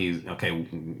 he's, okay,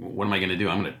 what am I going to do?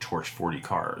 I'm going to torch 40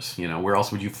 cars. Where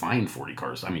else would you find 40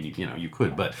 cars? I mean, you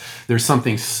could, but there's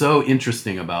something so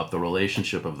interesting about the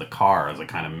relationship of the car as a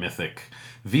kind of mythic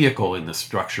vehicle in the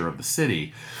structure of the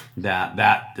city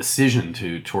that decision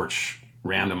to torch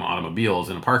random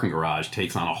automobiles in a parking garage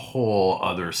takes on a whole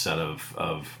other set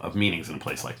of meanings in a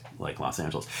place like Los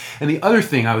Angeles. And the other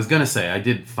thing I was going to say,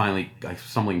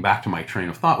 stumbling back to my train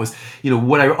of thought was,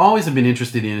 what I always have been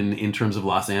interested in terms of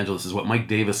Los Angeles is what Mike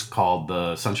Davis called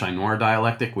the sunshine noir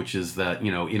dialectic, which is that,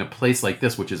 in a place like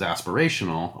this, which is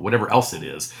aspirational, whatever else it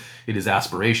is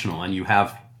aspirational, and you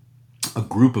have a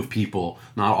group of people,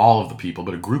 not all of the people,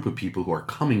 but a group of people who are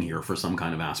coming here for some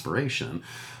kind of aspiration.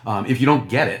 If you don't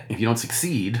get it, if you don't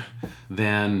succeed,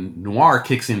 then noir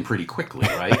kicks in pretty quickly,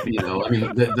 right?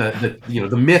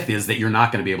 The myth is that you're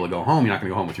not going to be able to go home. You're not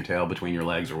going to go home with your tail between your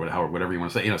legs or whatever you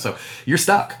want to say. So you're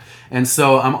stuck. And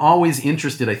so I'm always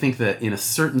interested. I think that in a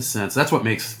certain sense, that's what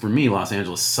makes for me Los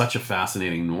Angeles such a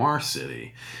fascinating noir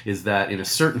city. Is that in a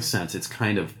certain sense, it's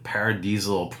kind of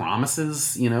paradisal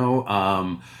promises.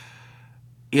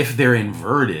 If they're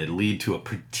inverted, lead to a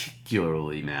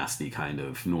particularly nasty kind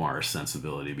of noir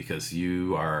sensibility because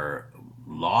you are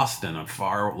lost and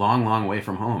long way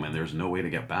from home and there's no way to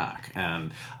get back.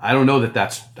 And I don't know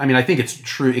I think it's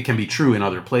true. It can be true in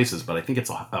other places, but I think it's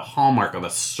a hallmark of a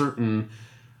certain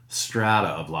strata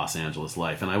of Los Angeles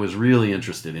life. And I was really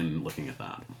interested in looking at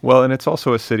that. Well, and it's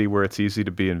also a city where it's easy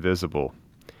to be invisible.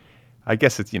 I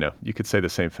guess it's, you could say the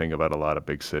same thing about a lot of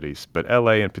big cities, but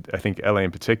I think LA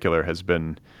in particular has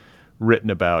been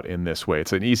written about in this way.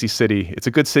 It's an easy city. It's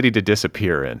a good city to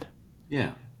disappear in.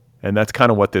 Yeah. And that's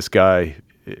kind of what this guy,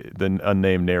 the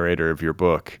unnamed narrator of your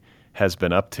book, has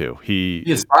been up to. He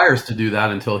aspires to do that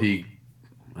until he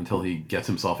gets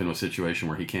himself into a situation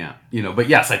where he can't, but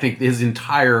yes, I think his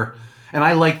entire, and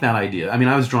I like that idea. I mean,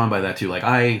 I was drawn by that too. Like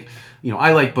I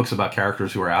like books about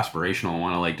characters who are aspirational and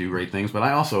want to do great things, but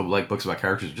I also like books about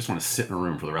characters who just want to sit in a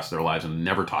room for the rest of their lives and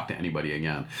never talk to anybody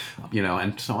again.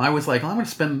 And so I was like, I'm going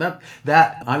to spend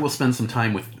I will spend some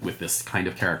time with this kind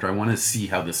of character. I want to see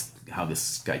how this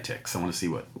guy ticks. I want to see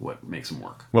what makes him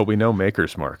work. Well, we know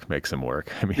Maker's Mark makes him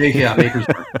work. I mean, Maker's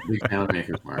Mark. Big fan of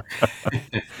Maker's Mark.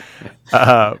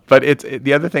 But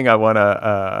the other thing I want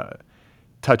to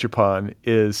touch upon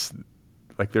is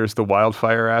there's the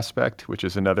wildfire aspect, which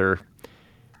is another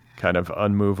kind of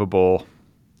unmovable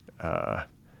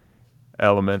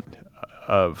element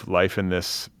of life in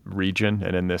this region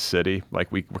and in this city.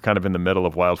 We're kind of in the middle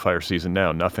of wildfire season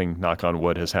now. Nothing, knock on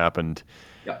wood, has happened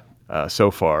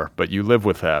so far, but you live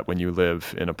with that when you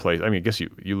live in a place. I mean, I guess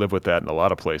you live with that in a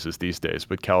lot of places these days,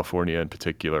 but California in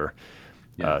particular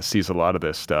sees a lot of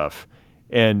this stuff.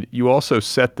 And you also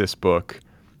set this book,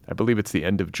 I believe it's the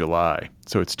end of July,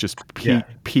 so it's just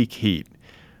peak heat,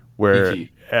 where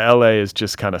LA is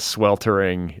just kind of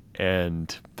sweltering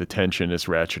and the tension is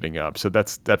ratcheting up. So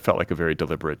that felt like a very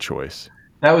deliberate choice.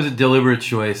 That was a deliberate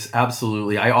choice,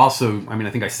 absolutely. I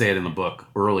think I say it in the book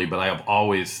early, but I have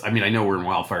always, I know we're in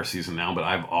wildfire season now, but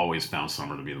I've always found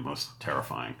summer to be the most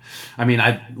terrifying.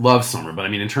 I love summer,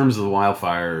 but in terms of the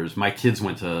wildfires, my kids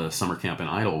went to summer camp in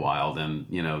Idlewild, and,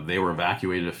 they were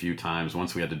evacuated a few times.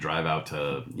 Once we had to drive out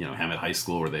to, Hemet High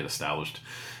School, where they'd established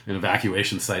an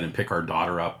evacuation site, and pick our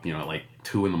daughter up, at like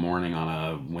 2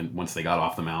 a.m. once they got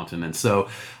off the mountain. And so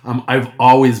I've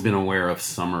always been aware of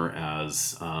summer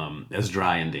as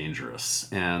dry and dangerous.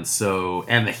 And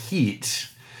the heat,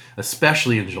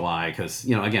 especially in July, because,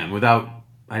 again,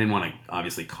 I didn't want to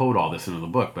obviously code all this into the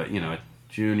book, but,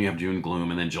 June, you have June gloom,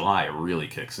 and then July, it really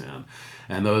kicks in.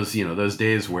 And those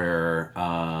days where,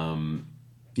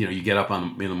 you get up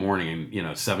in the morning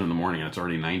and, 7 a.m, and it's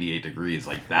already 98 degrees.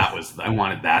 Like, I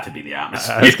wanted that to be the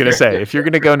atmosphere. I was going to say, if you're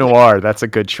going to go noir, that's a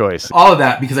good choice. All of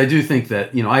that, because I do think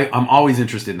that, I'm always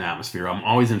interested in atmosphere. I'm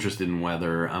always interested in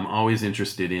weather. I'm always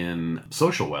interested in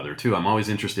social weather, too. I'm always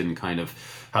interested in kind of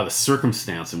how the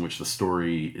circumstance in which the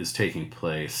story is taking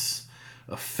place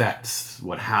affects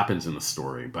what happens in the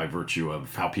story by virtue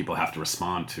of how people have to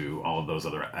respond to all of those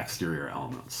other exterior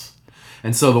elements.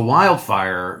 And so the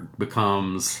wildfire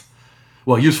becomes,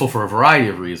 useful for a variety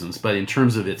of reasons, but in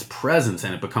terms of its presence,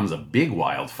 and it becomes a big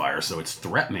wildfire, so it's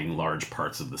threatening large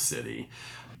parts of the city.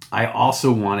 I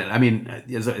also wanted,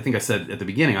 as I think I said at the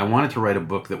beginning, I wanted to write a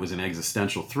book that was an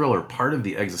existential thriller. Part of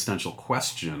the existential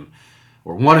question,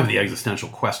 or one of the existential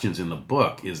questions in the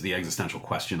book, is the existential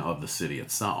question of the city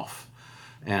itself.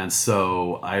 And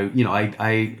so I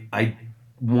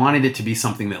wanted it to be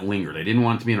something that lingered. I didn't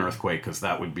want it to be an earthquake, because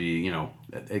that would be,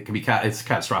 it's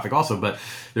catastrophic also, but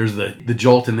there's the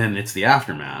jolt, and then it's the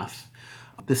aftermath.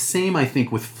 The same, I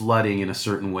think, with flooding in a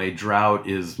certain way. Drought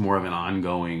is more of an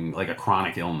ongoing, like a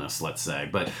chronic illness, let's say.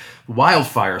 But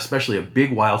wildfire, especially a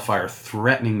big wildfire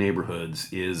threatening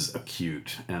neighborhoods, is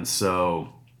acute.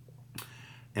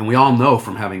 And we all know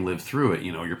from having lived through it,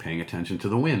 you're paying attention to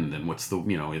the wind, and what's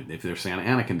if there's Santa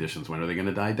Ana conditions, when are they going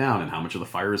to die down, and how much of the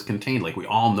fire is contained. Like, we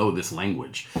all know this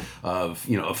language of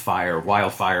fire,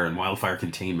 wildfire, and wildfire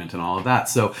containment and all of that.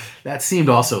 So that seemed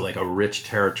also like a rich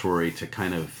territory to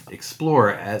kind of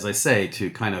explore, as I say, to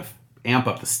kind of amp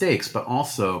up the stakes, but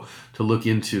also to look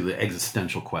into the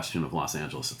existential question of Los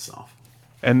Angeles itself.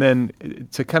 And then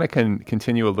to kind of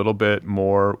continue a little bit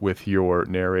more with your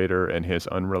narrator and his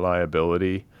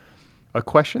unreliability, a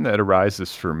question that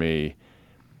arises for me,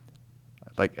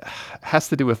 has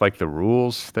to do with the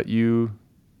rules that you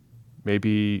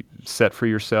maybe set for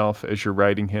yourself as you're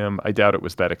writing him. I doubt it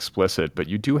was that explicit, but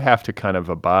you do have to kind of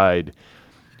abide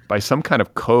by some kind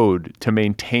of code to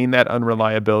maintain that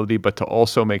unreliability, but to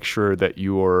also make sure that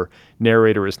your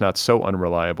narrator is not so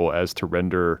unreliable as to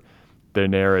render the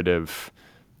narrative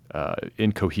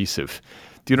incohesive.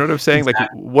 Do you know what I'm saying?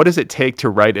 Exactly. What does it take to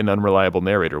write an unreliable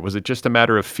narrator? Was it just a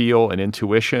matter of feel and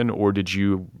intuition, or did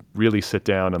you really sit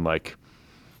down and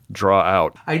draw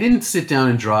out? I didn't sit down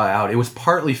and draw out. It was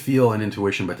partly feel and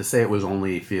intuition, but to say it was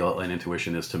only feel and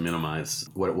intuition is to minimize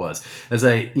what it was. As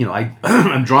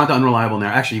I'm drawn to unreliable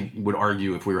narrators. I actually would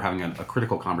argue, if we were having a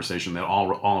critical conversation, that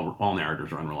all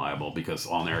narrators are unreliable, because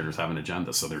all narrators have an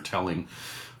agenda. So they're telling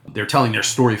their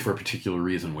story for a particular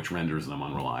reason, which renders them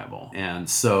unreliable. And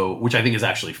so, which I think is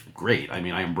actually great. I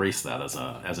embrace that as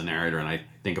a narrator, and I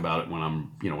think about it when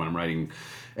I'm writing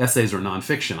essays or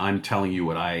nonfiction. I'm telling you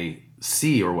what I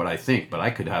see or what I think, but I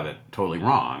could have it totally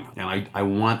wrong. And I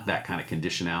want that kind of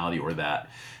conditionality, or that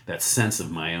sense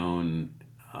of my own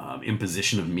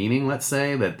imposition of meaning, let's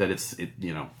say,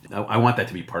 I want that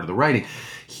to be part of the writing.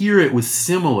 Here it was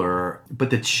similar, but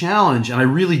the challenge, and I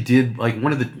really did,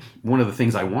 one of the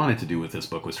things I wanted to do with this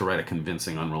book was to write a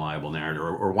convincing, unreliable narrator,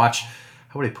 or watch,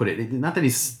 how would I put it? Not that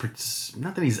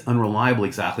he's unreliable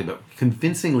exactly, but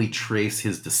convincingly trace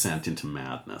his descent into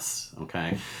madness.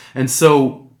 Okay, and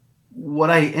so what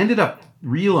I ended up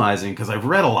realizing, because I've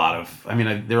read a lot of,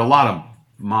 there are a lot of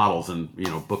models and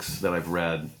books that I've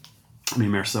read.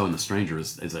 Meursault and The Stranger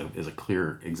is a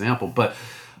clear example. But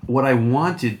what I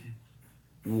wanted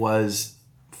was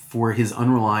for his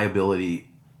unreliability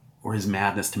or his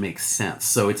madness to make sense.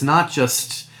 So it's not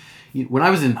just... When I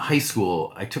was in high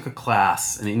school, I took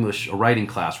a writing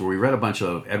class, where we read a bunch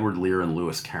of Edward Lear and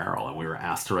Lewis Carroll, and we were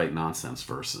asked to write nonsense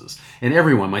verses. And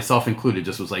everyone, myself included,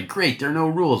 just was like, great, there are no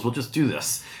rules, we'll just do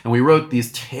this. And we wrote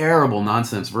these terrible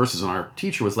nonsense verses, and our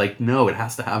teacher was like, no, it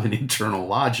has to have an internal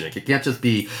logic. It can't just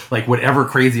be whatever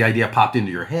crazy idea popped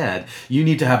into your head. You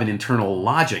need to have an internal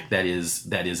logic that is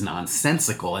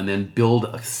nonsensical, and then build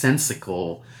a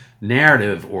sensical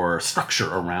narrative or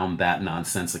structure around that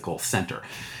nonsensical center.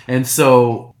 And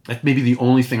so that's maybe the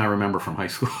only thing I remember from high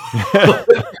school.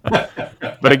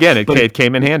 But again, it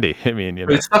came in handy. I mean,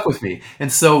 But it stuck with me.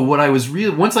 And so what I was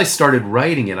really, once I started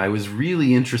writing it, I was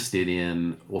really interested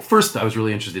in, well, first I was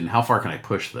really interested in how far can I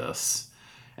push this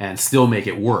and still make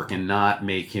it work and not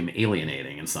make him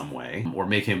alienating in some way, or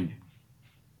make him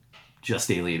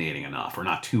just alienating enough, or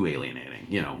not too alienating,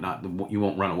 not, you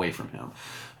won't run away from him.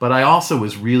 But I also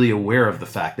was really aware of the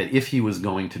fact that if he was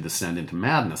going to descend into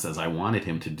madness, as I wanted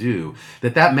him to do,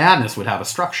 that madness would have a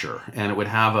structure, and it would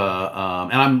have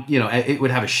it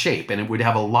would have a shape, and it would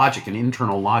have a logic, an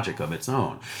internal logic of its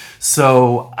own.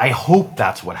 So I hope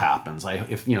that's what happens.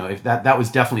 If that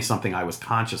was definitely something I was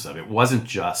conscious of. It wasn't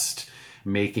just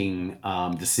making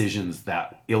decisions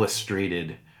that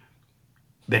illustrated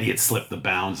that he had slipped the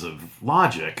bounds of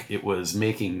logic. It was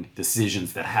making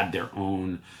decisions that had their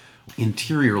own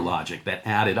interior logic that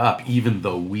added up, even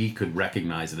though we could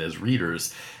recognize it as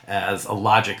readers as a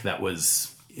logic that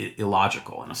was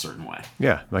illogical in a certain way.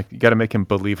 Yeah, like you got to make him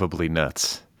believably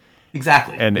nuts.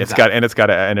 Exactly. And it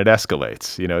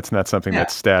escalates. It's not something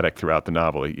that's static throughout the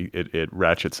novel. It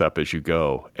ratchets up as you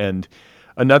go. And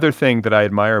another thing that I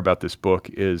admire about this book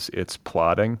is its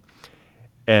plotting.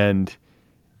 And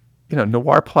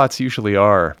noir plots usually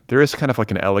there is kind of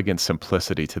like an elegant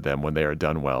simplicity to them when they are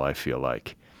done well, I feel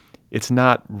like. It's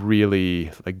not really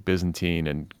like Byzantine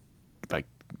and like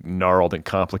gnarled and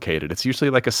complicated. It's usually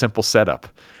like a simple setup.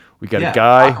 We got a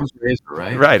guy,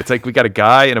 right? It's like we got a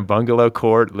guy in a bungalow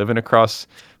court living across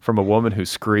from a woman who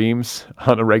screams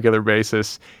on a regular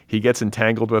basis. He gets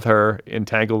entangled with her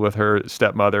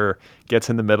stepmother, gets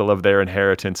in the middle of their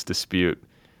inheritance dispute.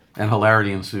 And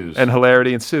hilarity ensues.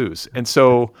 And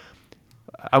so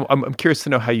I'm curious to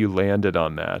know how you landed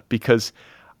on that, because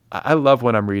I love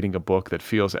when I'm reading a book that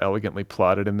feels elegantly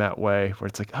plotted in that way, where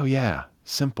it's like, oh yeah,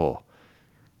 simple,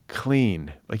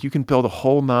 clean. Like you can build a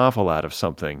whole novel out of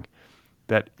something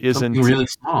that isn't something really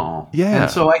small. Yeah.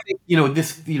 And so I think,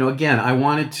 again, I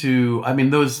wanted to,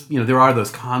 those, there are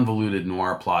those convoluted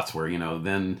noir plots where,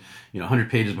 then 100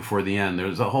 pages before the end,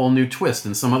 there's a whole new twist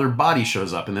and some other body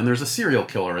shows up and then there's a serial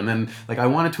killer. And then I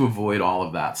wanted to avoid all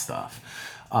of that stuff.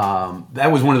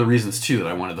 That was one of the reasons too that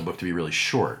I wanted the book to be really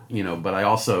short, but I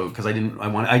also, because I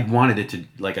wanted it to,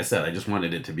 like I said, I just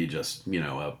wanted it to be just,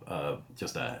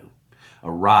 just a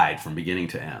ride from beginning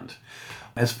to end.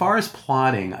 As far as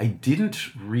plotting, I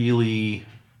didn't really,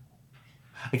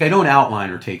 I don't outline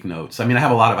or take notes. I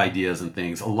have a lot of ideas and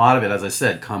things. A lot of it, as I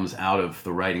said, comes out of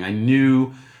the writing. I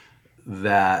knew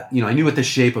that, I knew what the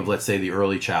shape of, let's say, the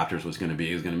early chapters was going to be.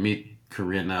 He was going to meet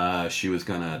Corinna. She was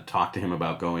going to talk to him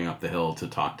about going up the hill to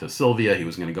talk to Sylvia. He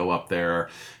was going to go up there.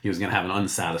 He was going to have an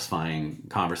unsatisfying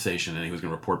conversation, and he was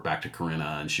going to report back to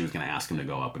Corinna, and she was going to ask him to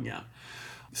go up again.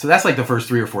 So that's like the first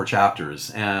 3 or 4 chapters.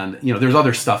 And, there's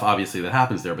other stuff, obviously, that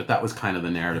happens there, but that was kind of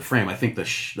the narrative frame. I think the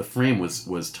frame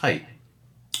was tight.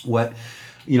 What,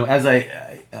 as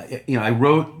I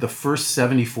wrote the first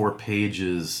 74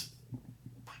 pages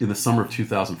in the summer of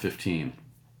 2015.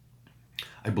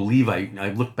 I believe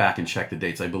I looked back and checked the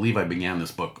dates. I believe I began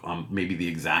this book on maybe the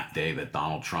exact day that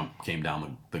Donald Trump came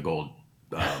down the gold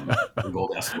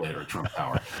escalator at Trump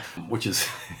Tower, which is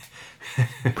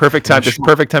perfect time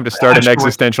to start an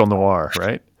existential noir,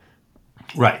 right?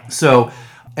 Right. So,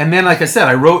 and then, like I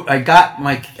said,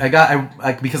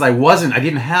 because I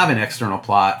didn't have an external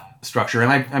plot structure,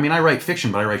 and I write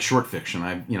fiction, but I write short fiction.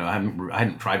 I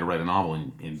hadn't tried to write a novel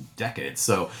in decades.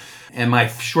 So, and my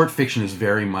short fiction is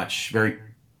very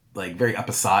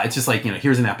episodic. It's just like,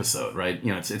 here's an episode, right?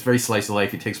 It's very slice of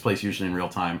life. It takes place usually in real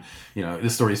time.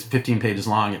 This story is 15 pages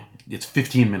long. It's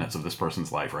 15 minutes of this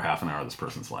person's life, or half an hour of this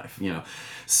person's life,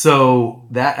 So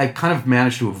that I kind of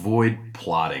managed to avoid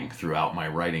plotting throughout my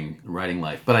writing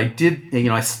life. But I did,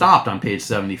 I stopped on page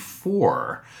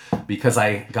 74 because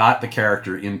I got the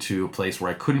character into a place where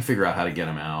I couldn't figure out how to get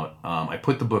him out. I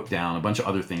put the book down. A bunch of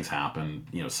other things happened.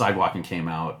 Sidewalking came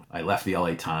out. I left the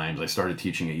LA Times. I started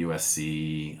teaching at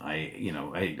USC.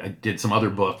 I did some other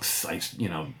books.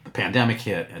 The pandemic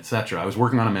hit, etc. I was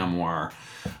working on a memoir.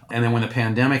 And then when the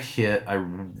pandemic hit, I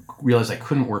realized I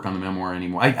couldn't work on the memoir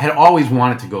anymore. I had always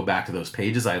wanted to go back to those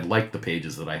pages. I had liked the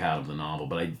pages that I had of the novel,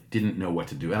 but I didn't know what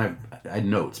to do. And I had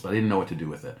notes, but I didn't know what to do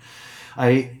with it.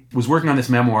 I was working on this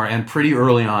memoir, and pretty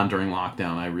early on during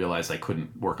lockdown, I realized I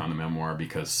couldn't work on the memoir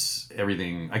because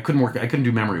I couldn't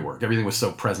do memory work. Everything was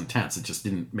so present tense. It just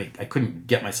I couldn't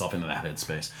get myself into that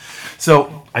headspace.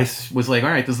 So I was like, all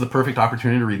right, this is the perfect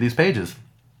opportunity to read these pages.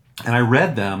 And I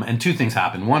read them, and 2 things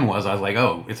happened. One was I was like,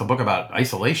 oh, it's a book about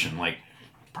isolation. Like,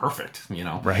 perfect,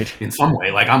 Right. in some way.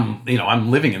 Like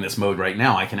I'm living in this mode right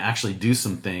now. I can actually do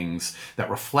some things that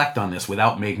reflect on this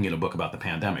without making it a book about the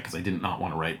pandemic, because I did not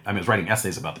want to write, I was writing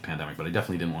essays about the pandemic, but I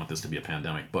definitely didn't want this to be a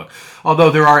pandemic book.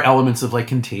 Although there are elements of like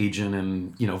contagion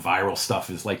and, viral stuff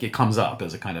is like, it comes up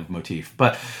as a kind of motif.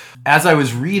 But as I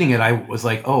was reading it, I was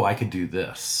like, oh, I could do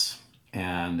this.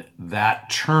 And that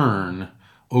turn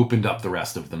opened up the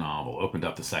rest of the novel, opened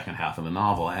up the second half of the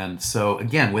novel. And so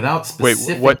again, without Wait,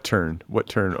 specific... what turn? What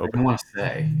turn I open? don't want to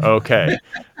say. Okay.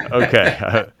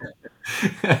 Okay.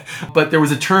 But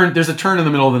there's a turn in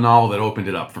the middle of the novel that opened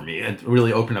it up for me. It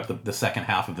really opened up the second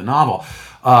half of the novel.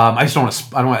 I just don't want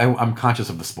to, I'm conscious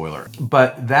of the spoiler.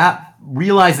 But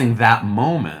realizing that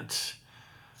moment,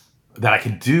 that I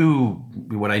could do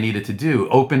what I needed to do,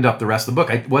 opened up the rest of the book.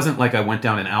 It wasn't like I went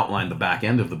down and outlined the back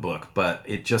end of the book, but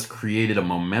it just created a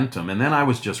momentum. And then I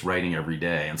was just writing every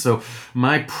day. And so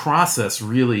my process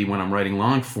really, when I'm writing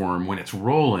long form, when it's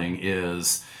rolling,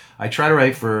 is I try to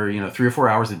write for 3 or 4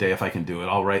 hours a day if I can do it.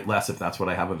 I'll write less if that's what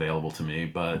I have available to me.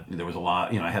 But there was a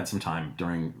lot, I had some time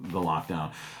during the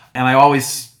lockdown. And I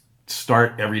always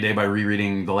start every day by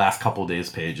rereading the last couple days'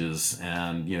 pages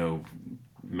and,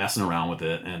 messing around with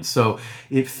it. And so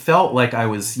it felt like I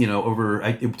was,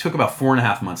 it took about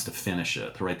 4.5 months to finish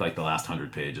it, to write like the last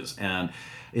 100 pages. And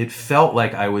it felt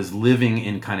like I was living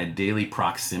in kind of daily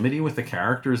proximity with the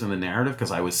characters and the narrative,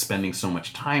 because I was spending so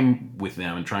much time with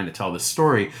them and trying to tell this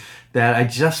story, that I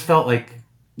just felt like,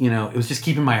 it was just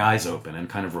keeping my eyes open and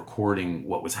kind of recording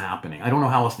what was happening. I don't know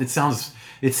how else, it sounds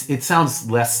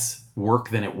less work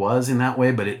than it was in that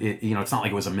way, but it's not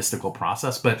like it was a mystical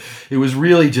process, but it was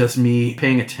really just me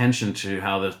paying attention to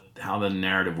how the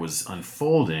narrative was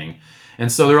unfolding. And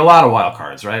so there are a lot of wild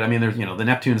cards, right? I mean, there's the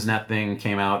Neptune's Net thing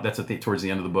came out. That's towards the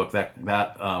end of the book.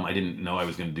 That I didn't know I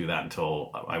was going to do that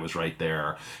until I was right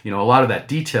there. A lot of that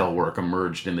detail work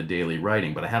emerged in the daily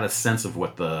writing, but I had a sense of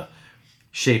what the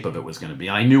shape of it was going to be.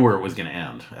 And I knew where it was going to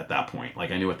end at that point.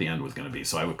 Like I knew what the end was going to be,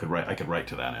 so I could write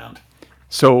to that end.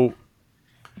 So,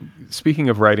 speaking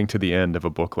of writing to the end of a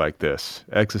book like this,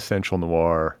 existential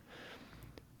noir,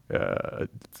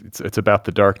 it's about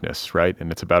the darkness, right?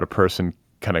 And it's about a person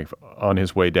kind of on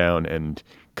his way down and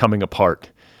coming apart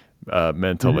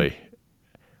mentally.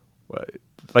 Mm-hmm.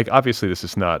 Like, obviously, this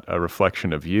is not a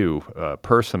reflection of you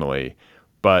personally,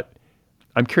 but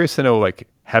I'm curious to know, like,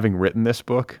 having written this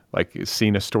book, like,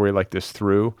 seen a story like this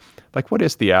through, like, what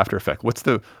is the after effect?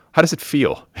 How does it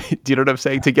feel? Do you know what I'm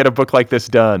saying? To get a book like this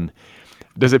done.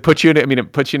 Does it put you in?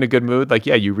 It puts you in a good mood. Like,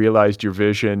 yeah, you realized your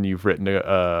vision. You've written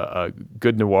a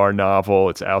good noir novel.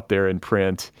 It's out there in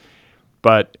print.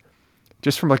 But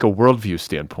just from like a worldview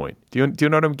standpoint, do you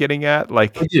know what I'm getting at?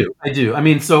 Like, I do. I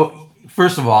mean, so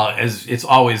first of all, it's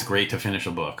always great to finish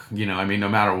a book. No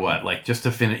matter what, like just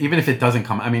to finish, even if it doesn't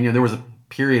come. I mean, there was a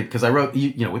period, because I wrote.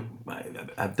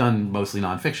 I've done mostly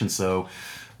nonfiction, so.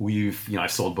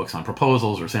 I've sold books on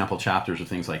proposals or sample chapters or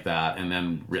things like that, and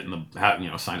then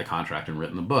signed a contract and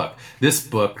written the book. This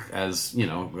book, as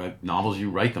novels,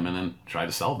 you write them and then try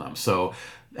to sell them. So,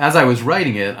 as I was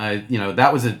writing it,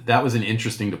 that was an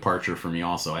interesting departure for me.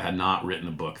 Also, I had not written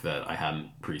a book that I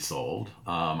hadn't pre-sold.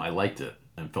 I liked it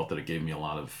and felt that it gave me a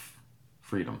lot of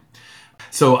freedom.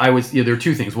 So there are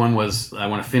two things. One was I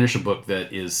want to finish a book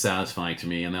that is satisfying to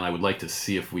me, and then I would like to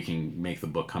see if we can make the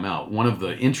book come out. One of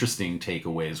the interesting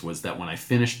takeaways was that when I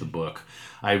finished the book,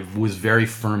 I was very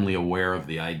firmly aware of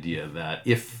the idea that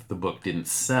if the book didn't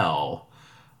sell,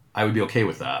 I would be okay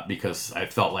with that, because I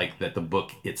felt like that the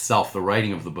book itself, the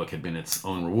writing of the book, had been its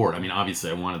own reward. I mean, obviously,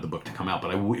 I wanted the book to come out, but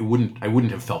I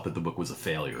wouldn't have felt that the book was a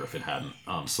failure if it hadn't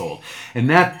sold. And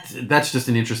that's just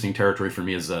an interesting territory for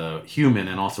me as a human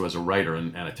and also as a writer,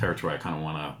 and a territory I kind of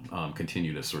want to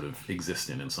continue to sort of exist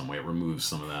in some way. It removes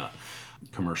some of that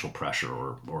commercial pressure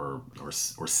or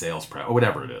sales pressure or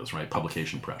whatever it is, right?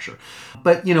 Publication pressure.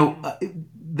 But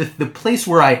the place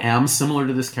where I am similar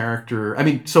to this character. I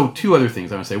mean, so two other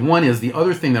things I want to say. One is the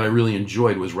other thing that I really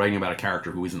enjoyed was writing about a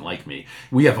character who isn't like me.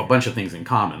 We have a bunch of things in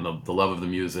common: the love of the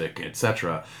music,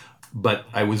 etc. But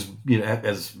I was,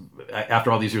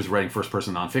 after all these years of writing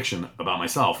first-person nonfiction about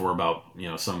myself, or about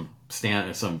some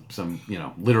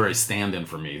literary stand-in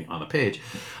for me on the page,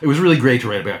 it was really great to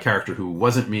write about a character who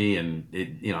wasn't me, and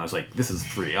I was like, this is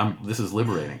free. This is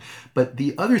liberating. But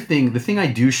the thing I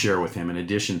do share with him, in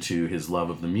addition to his love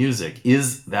of the music,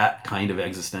 is that kind of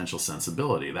existential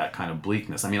sensibility, that kind of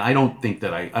bleakness. I mean, I don't think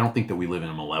that we live in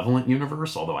a malevolent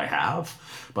universe, although I have,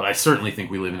 but I certainly think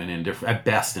we live in at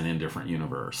best an indifferent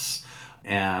universe.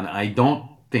 And I don't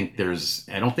think there's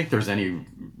any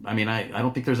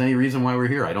reason why we're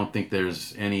here. I don't think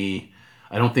there's any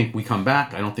I don't think we come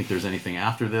back. I don't think there's anything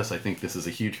after this. I think this is a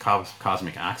huge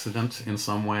cosmic accident in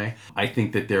some way. I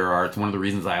think that it's one of the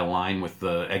reasons I align with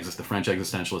the French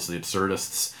existentialists, the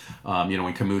absurdists.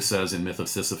 When Camus says in Myth of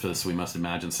Sisyphus, we must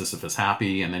imagine Sisyphus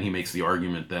happy, and then he makes the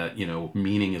argument that,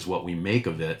 meaning is what we make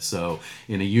of it. So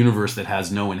in a universe that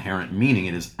has no inherent meaning,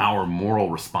 it is our moral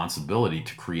responsibility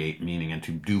to create meaning and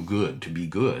to do good, to be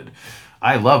good.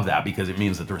 I love that because it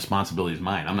means that the responsibility is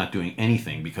mine. I'm not doing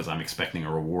anything because I'm expecting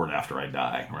a reward after I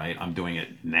die, right? I'm doing it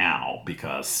now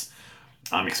because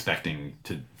I'm expecting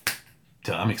to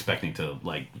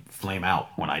like flame out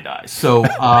when I die. So,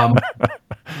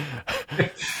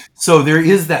 so there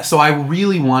is that. So I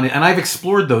really wanted, and I've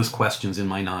explored those questions in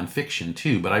my nonfiction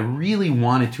too, but I really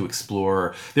wanted to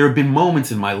explore, there have been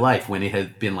moments in my life when it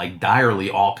had been like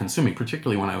direly all consuming,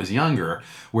 particularly when I was younger,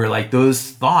 where like those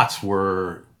thoughts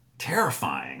were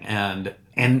terrifying and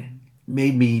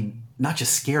made me not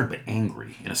just scared but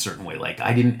angry in a certain way. Like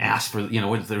I didn't ask for,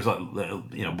 there's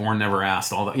born never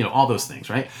asked, all that, all those things,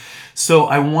 right? So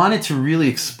I wanted to really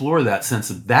explore that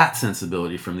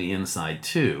sensibility from the inside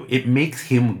too. It makes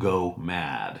him go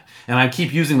mad, and I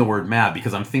keep using the word mad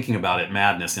because I'm thinking about it,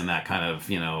 madness in that kind of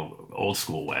old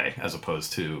school way, as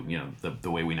opposed to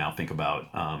the way we now think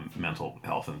about mental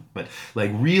health. But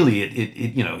like really,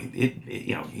 he's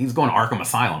going to Arkham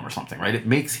Asylum or something, right? It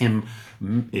makes him,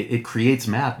 it creates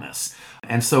madness.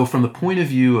 And so from the point of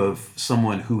view of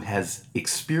someone who has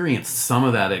experienced some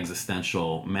of that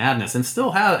existential madness and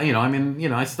still has,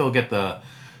 I still get the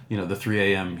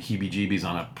 3 a.m. heebie-jeebies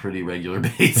on a pretty regular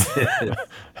basis.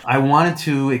 I wanted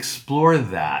to explore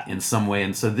that in some way,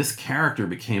 and so this character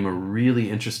became a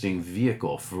really interesting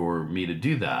vehicle for me to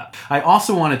do that. I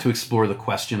also wanted to explore the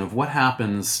question of what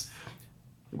happens.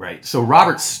 Right. So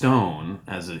Robert Stone,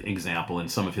 as an example, in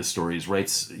some of his stories,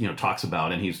 talks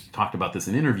about, and he's talked about this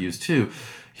in interviews too,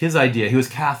 his idea, he was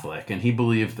Catholic, and he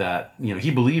believed that, he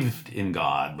believed in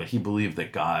God, but he believed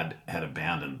that God had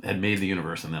made the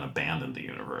universe and then abandoned the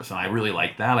universe. And I really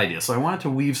liked that idea. So I wanted to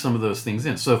weave some of those things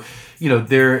in. So,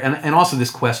 and also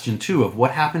this question too of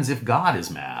what happens if God is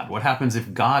mad? What happens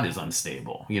if God is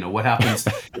unstable? What happens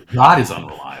if God is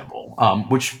unreliable?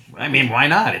 Which, why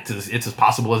not? It's as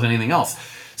possible as anything else.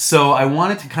 So I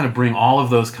wanted to kind of bring all of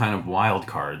those kind of wild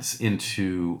cards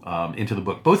into the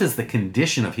book, both as the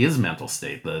condition of his mental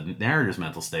state, the narrator's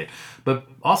mental state, but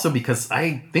also because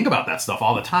I think about that stuff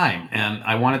all the time, and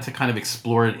I wanted to kind of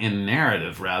explore it in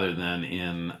narrative rather than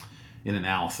in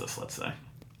analysis, let's say.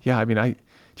 Yeah, do you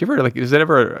ever does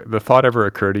the thought ever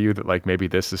occur to you that like maybe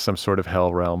this is some sort of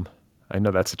hell realm? I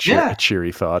know that's a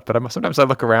cheery thought, but sometimes I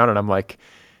look around and I'm like,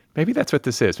 maybe that's what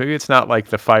this is. Maybe it's not like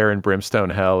the fire and brimstone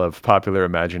hell of popular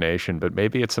imagination, but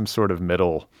maybe it's some sort of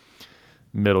middle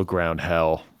ground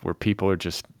hell where people are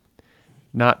just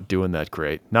not doing that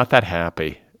great, not that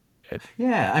happy.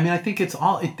 Yeah, I think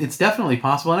it's definitely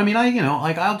possible. And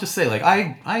I'll just say, like,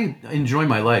 I enjoy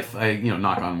my life.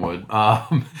 Knock on wood.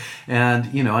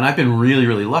 And I've been really,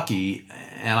 really lucky,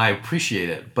 and I appreciate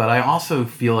it. But I also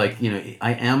feel like,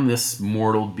 I am this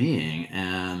mortal being,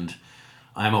 and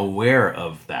I'm aware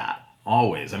of that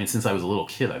always. Since I was a little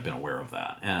kid, I've been aware of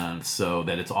that. And so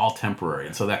that it's all temporary.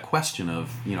 And so that question of,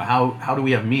 how do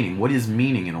we have meaning? What is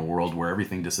meaning in a world where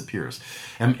everything disappears?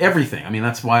 And everything.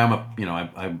 That's why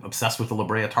I'm obsessed with the La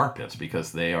Brea tar pits,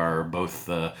 because they are both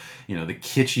the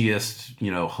kitschiest,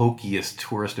 hokiest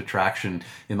tourist attraction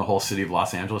in the whole city of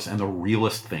Los Angeles and the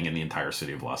realest thing in the entire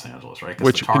city of Los Angeles, right?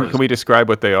 Which, can we describe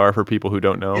what they are for people who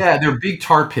don't know? Yeah, they're big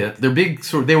tar pit. They're big,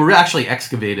 they were actually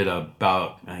excavated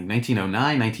about 1909,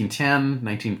 1910,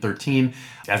 1913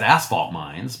 as asphalt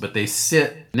mines, but they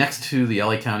sit next to the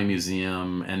LA County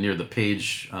Museum and near the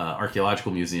Page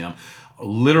Archaeological Museum,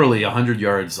 literally 100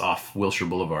 yards off Wilshire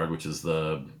Boulevard, which is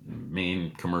the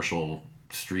main commercial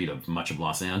street of much of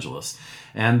Los Angeles.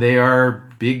 And they are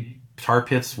big tar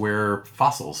pits where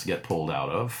fossils get pulled out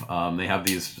of. They have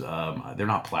these, they're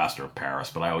not plaster of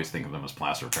Paris, but I always think of them as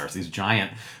plaster of Paris, these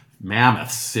giant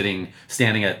mammoths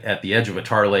standing at the edge of a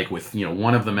tar lake with,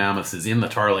 one of the mammoths is in the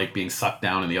tar lake being sucked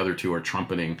down and the other two are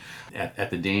trumpeting at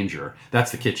the danger.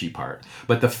 That's the kitschy part.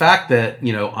 But the fact that,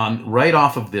 right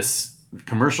off of this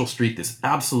commercial street, this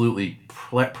absolutely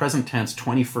present tense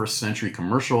 21st century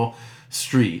commercial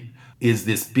street, is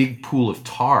this big pool of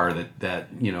tar that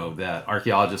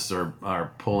archaeologists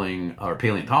are pulling, or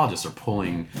paleontologists are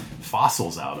pulling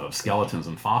fossils out of, skeletons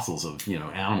and fossils of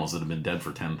animals that have been dead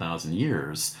for 10,000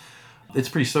 years. It's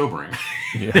pretty sobering.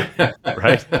 Yeah,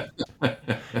 right.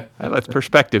 That's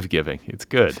perspective giving. It's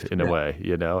good in a way,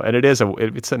 and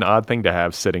it's an odd thing to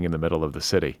have sitting in the middle of the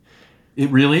city. It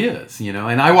really is,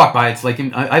 and I walk by. It's like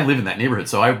I live in that neighborhood,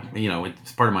 so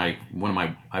it's part of I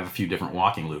have a few different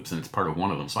walking loops, and it's part of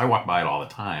one of them. So I walk by it all the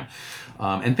time,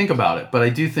 and think about it. But I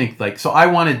do think so.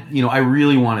 I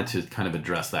really wanted to kind of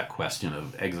address that question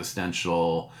of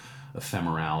existential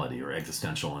ephemerality or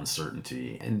existential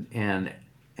uncertainty, and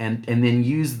then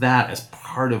use that as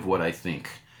part of what I think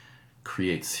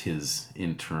creates his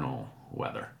internal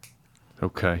weather.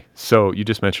 Okay. So you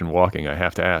just mentioned walking. I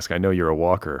have to ask. I know you're a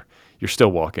walker. You're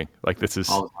still walking. Like this is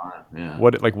All the time. Yeah.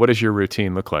 what does your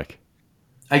routine look like?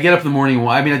 I get up in the morning.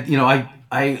 I mean,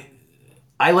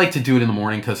 I like to do it in the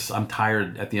morning because I'm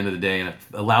tired at the end of the day, and it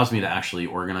allows me to actually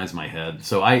organize my head.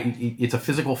 So it's a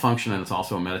physical function, and it's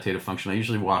also a meditative function. I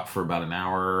usually walk for about an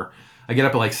hour. I get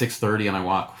up at like 6:30, and I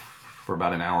walk for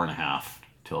about an hour and a half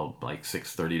till like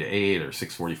 6:30 to 8 or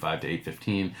 6:45 to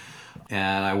 8:15,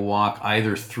 and I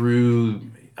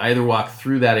either walk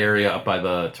through that area up by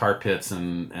the tar pits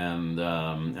and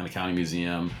the county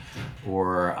museum,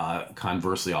 or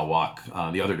conversely, I'll walk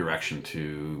the other direction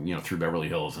to through Beverly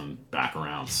Hills and back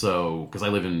around. So because I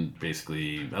live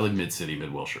mid city,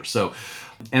 mid Wilshire. So,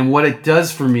 and what it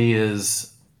does for me is,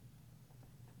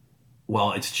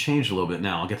 well, it's changed a little bit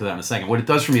now. I'll get to that in a second. What it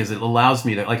does for me is it allows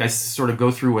me to, I sort of go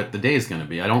through what the day is going to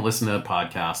be. I don't listen to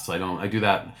podcasts. I do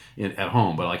that at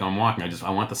home, but like I'm walking, I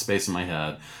want the space in my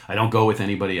head. I don't go with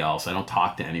anybody else. I don't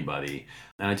talk to anybody.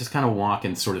 And I just kind of walk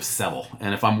and sort of settle.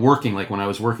 And if I'm working, like when I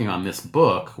was working on this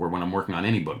book, or when I'm working on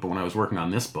any book, but when I was working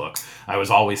on this book, I was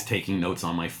always taking notes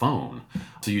on my phone.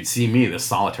 So you'd see me, this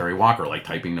solitary walker, like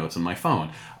typing notes on my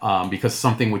phone, because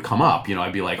something would come up.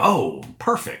 I'd be like, oh,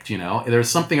 perfect. There's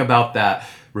something about that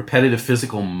repetitive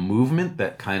physical movement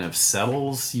that kind of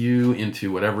settles you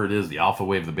into whatever it is, the alpha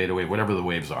wave, the beta wave, whatever the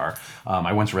waves are.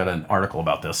 I once read an article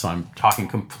about this, so I'm talking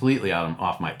completely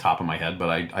off my top of my head, but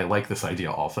I like this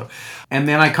idea also. And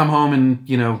then I come home and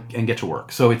get to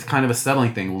work. So it's kind of a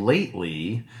settling thing.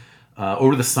 Lately,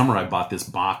 over the summer, I bought this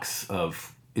box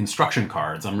of instruction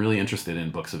cards. I'm really interested in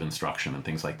books of instruction and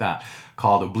things like that,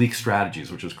 called Oblique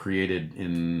Strategies, which was created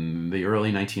in the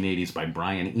early 1980s by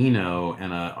Brian Eno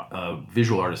and a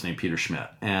visual artist named Peter Schmidt.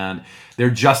 And they're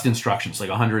just instructions, like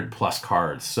 100 plus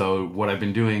cards. So what I've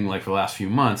been doing for the last few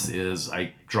months is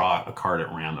I draw a card at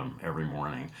random every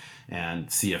morning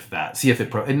and see if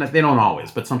it, and they don't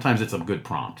always, but sometimes it's a good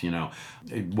prompt,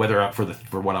 whether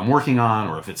for what I'm working on,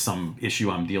 or if it's some issue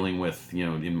I'm dealing with,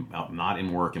 not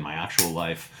in work, in my actual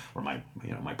life, or my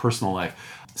personal life.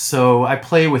 So I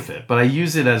play with it, but I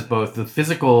use it as both the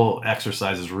physical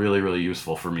exercise is really, really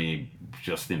useful for me,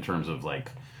 just in terms of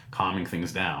calming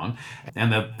things down,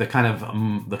 and the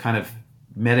kind of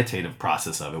meditative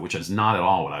process of it, which is not at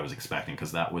all what I was expecting,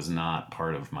 because that was not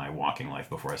part of my walking life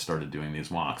before I started doing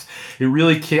these walks. It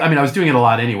really, I was doing it a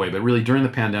lot anyway, but really during the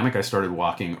pandemic, I started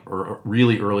walking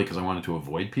really early because I wanted to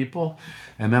avoid people.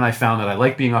 And then I found that I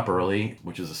like being up early,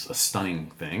 which is a stunning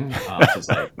thing. It's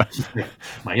like,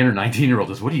 my inner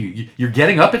 19-year-old is, you're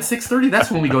getting up at 6:30? That's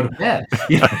when we go to bed.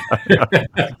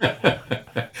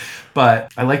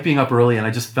 But I like being up early, and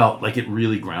I just felt like it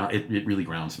really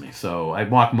grounds me. So I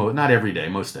walk not every day,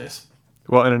 most days.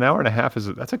 Well, and an hour and a half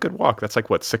that's a good walk. That's like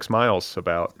what, 6 miles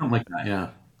about. Something like that, yeah.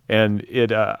 And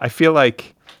I feel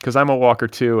like, because I'm a walker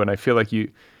too, and I feel like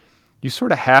you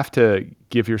sort of have to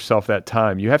give yourself that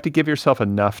time. You have to give yourself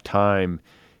enough time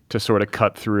to sort of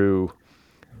cut through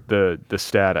the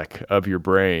static of your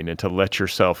brain and to let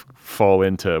yourself fall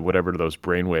into whatever those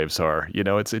brain waves are.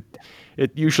 It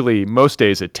usually, most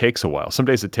days it takes a while. Some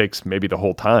days it takes maybe the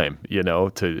whole time,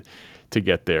 to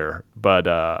get there. But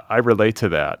I relate to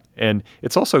that. And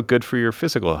it's also good for your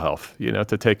physical health,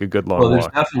 to take a good long walk. Well,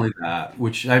 there's definitely that,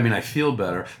 which, I feel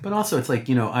better. But also it's like,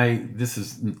 this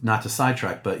is not to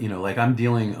sidetrack, but, I'm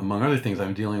dealing, among other things,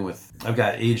 I've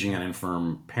got aging and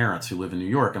infirm parents who live in New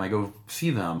York, and I go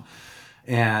see them.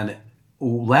 And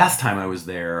last time I was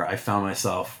there, I found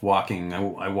myself walking.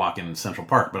 I walk in Central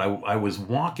Park, but I was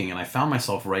walking, and I found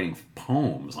myself writing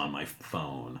poems on my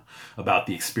phone about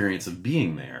the experience of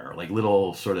being there, like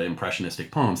little sort of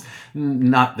impressionistic poems.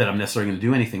 Not that I'm necessarily going to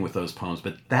do anything with those poems,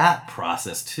 but that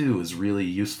process too is really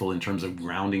useful in terms of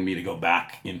grounding me to go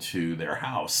back into their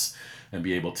house and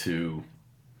be able to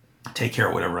take care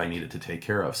of whatever I needed to take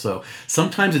care of. So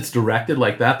sometimes it's directed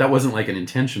like that. That wasn't like an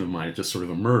intention of mine. It just sort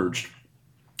of emerged.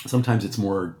 Sometimes it's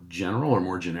more general or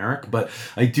more generic, but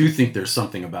I do think there's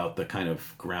something about the kind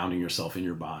of grounding yourself in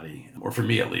your body, or for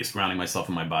me at least, grounding myself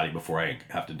in my body before I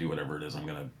have to do whatever it is I'm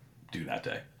going to do that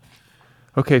day.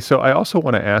 Okay, so I also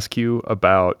want to ask you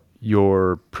about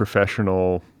your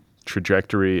professional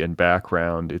trajectory and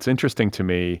background. It's interesting to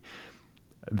me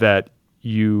that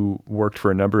you worked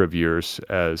for a number of years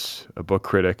as a book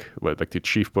critic, like the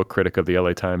chief book critic of the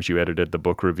LA Times. You edited the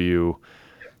book review.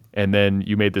 And then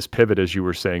you made this pivot, as you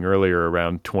were saying earlier,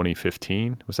 around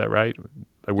 2015. Was that right?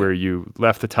 Where you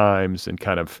left the Times and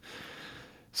kind of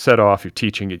set off. You're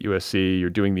teaching at USC. You're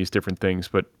doing these different things.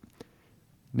 But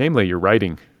namely, you're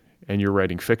writing, and you're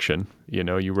writing fiction.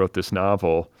 You wrote this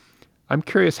novel. I'm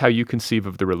curious how you conceive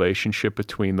of the relationship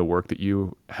between the work that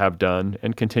you have done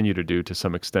and continue to do to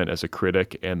some extent as a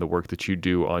critic and the work that you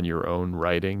do on your own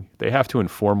writing. They have to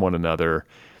inform one another.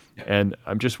 And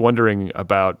I'm just wondering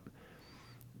about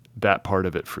that part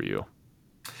of it for you.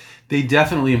 They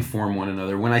definitely inform one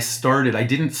another. When I started, I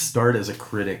didn't start as a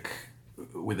critic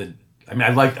with let me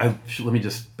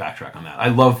just backtrack on that. I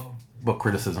love book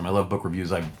criticism. I love book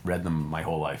reviews. I've read them my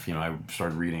whole life. I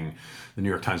started reading the New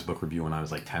York Times book review when I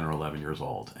was like 10 or 11 years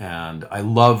old. And I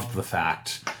loved the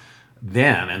fact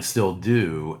then, and still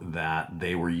do, that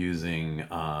they were using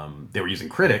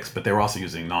critics, but they were also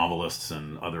using novelists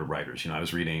and other writers. I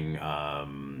was reading, I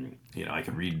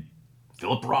could read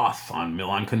Philip Roth on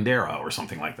Milan Kundera or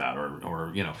something like that,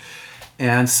 or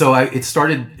and so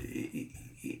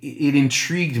it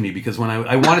intrigued me because when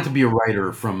I wanted to be a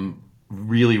writer from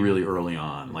really, really early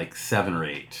on, like 7 or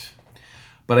 8,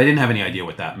 but I didn't have any idea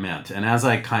what that meant. And as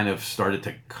I kind of started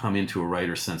to come into a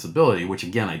writer's sensibility, which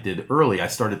again I did early, I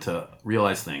started to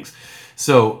realize things.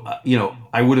 So,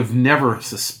 I would have never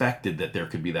suspected that there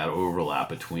could be that overlap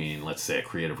between, let's say, a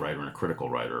creative writer and a critical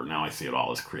writer. Now I see it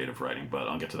all as creative writing, but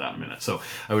I'll get to that in a minute. So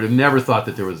I would have never thought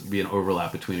that there would be an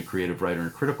overlap between a creative writer and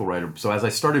a critical writer. So as I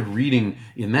started reading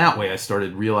in that way, I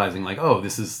started realizing like, oh,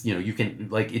 this is, you can,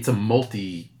 like, it's a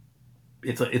multi-hued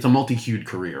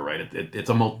career, right?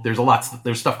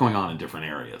 There's stuff going on in different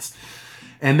areas.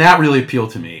 And that really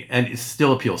appealed to me, and it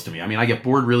still appeals to me. I mean, I get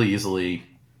bored really easily.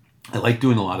 I like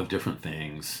doing a lot of different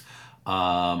things.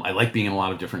 I like being in a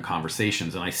lot of different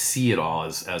conversations, and I see it all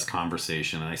as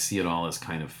conversation, and I see it all as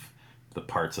kind of the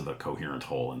parts of a coherent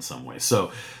whole in some way.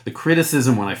 So the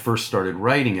criticism, when I first started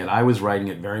writing it, I was writing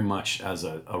it very much as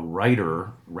a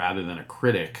writer rather than a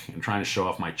critic, and trying to show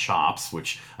off my chops,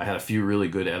 which I had a few really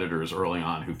good editors early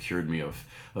on who cured me of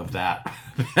that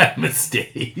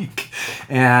mistake.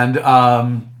 And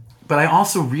but I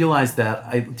also realized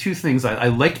that two things. I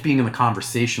liked being in the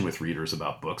conversation with readers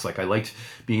about books. Like I liked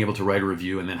being able to write a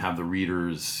review and then have the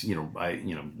readers,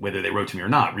 whether they wrote to me or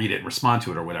not, read it and respond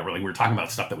to it or whatever. Like we were talking about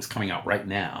stuff that was coming out right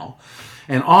now.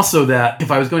 And also that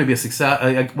if I was going to be a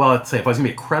success, let's say if I was going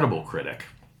to be a credible critic,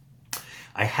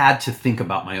 I had to think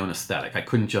about my own aesthetic. I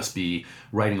couldn't just be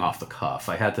writing off the cuff.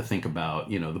 I had to think about,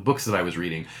 the books that I was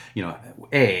reading,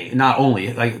 not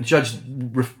only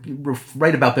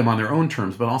write about them on their own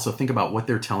terms, but also think about what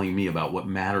they're telling me about what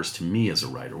matters to me as a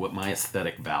writer, what my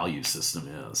aesthetic value system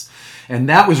is. And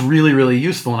that was really, really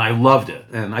useful, and I loved it,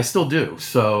 and I still do.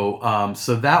 So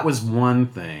that was one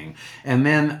thing. And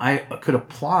then I could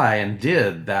apply and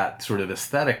did that sort of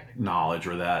aesthetic knowledge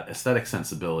or that aesthetic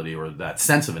sensibility or that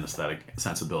sense of an aesthetic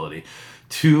sensibility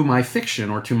to my fiction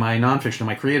or to my nonfiction,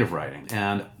 my creative writing.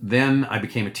 And then I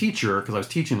became a teacher because I was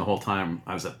teaching the whole time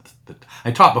I was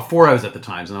I taught before I was at the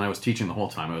Times, and then I was teaching the whole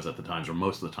time I was at the Times, or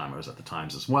most of the time I was at the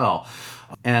Times as well.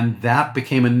 And that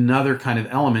became another kind of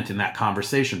element in that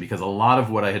conversation, because a lot of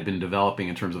what I had been developing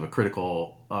in terms of a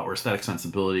critical or aesthetic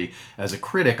sensibility as a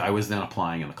critic, I was then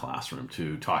applying in the classroom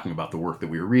to talking about the work that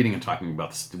we were reading and talking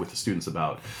about with the students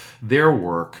about their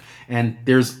work. And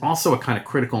there's also a kind of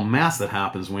critical mass that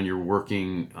happens when you're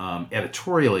working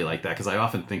editorially like that, because I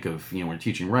often think of, when you're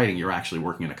teaching writing, you're actually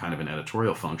working in a kind of an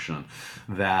editorial function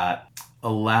that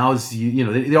allows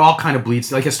you, they all kind of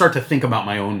bleed. Like I start to think about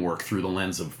my own work through the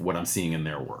lens of what I'm seeing in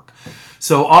their work.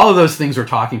 So all of those things are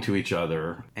talking to each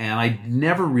other, and I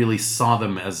never really saw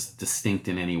them as distinct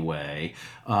in any way.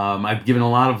 I've given a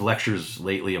lot of lectures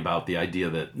lately about the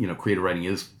idea that,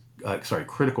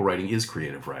 critical writing is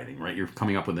creative writing, right? You're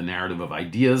coming up with a narrative of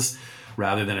ideas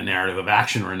rather than a narrative of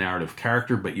action or a narrative of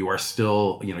character, but you are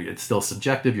still, it's still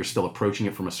subjective. You're still approaching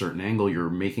it from a certain angle. You're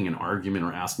making an argument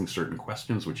or asking certain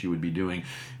questions, which you would be doing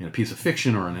in a piece of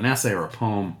fiction or in an essay or a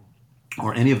poem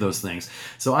or any of those things.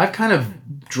 So I've kind of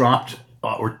dropped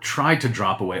or tried to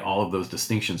drop away all of those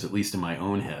distinctions, at least in my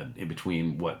own head, in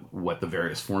between what the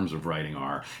various forms of writing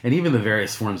are, and even the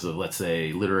various forms of, let's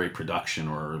say, literary production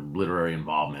or literary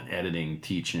involvement, editing,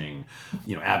 teaching,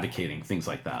 advocating, things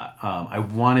like that. I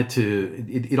wanted to.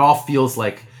 It all feels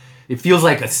like. It feels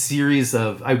like a series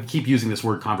of, I keep using this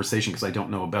word conversation because I don't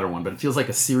know a better one, but it feels like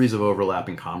a series of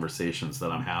overlapping conversations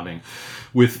that I'm having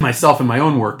with myself in my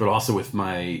own work, but also with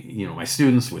my, my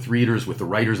students, with readers, with the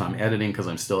writers I'm editing, because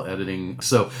I'm still editing.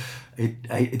 So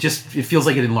it feels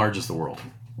like it enlarges the world.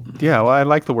 Yeah, well, I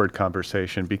like the word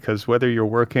conversation because whether you're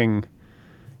working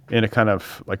in a kind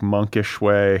of like monkish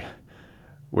way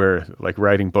where like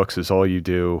writing books is all you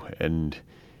do and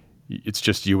it's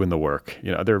just you and the work.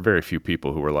 You know, there are very few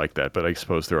people who are like that, but I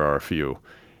suppose there are a few.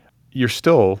 You're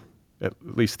still, at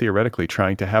least theoretically,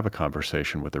 trying to have a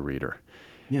conversation with the reader.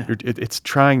 Yeah. It's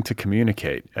trying to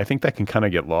communicate. I think that can kind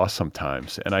of get lost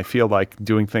sometimes. And I feel like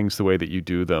doing things the way that you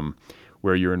do them,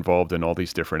 where you're involved in all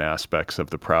these different aspects of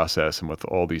the process and with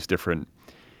all these different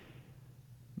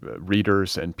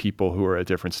readers and people who are at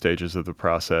different stages of the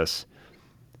process,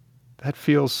 that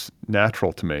feels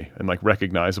natural to me and like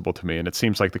recognizable to me. And it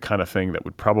seems like the kind of thing that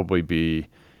would probably be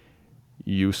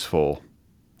useful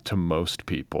to most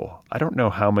people. I don't know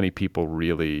how many people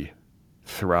really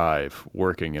thrive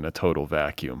working in a total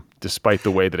vacuum, despite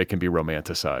the way that it can be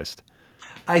romanticized.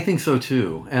 I think so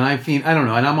too. And I mean, I don't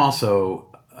know. And I'm also,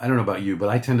 I don't know about you, but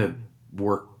I tend to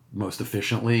work most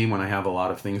efficiently when I have a lot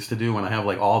of things to do. When I have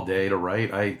like all day to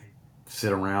write, I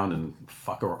sit around and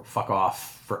fuck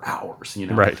off for hours, you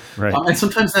know? Right, right. And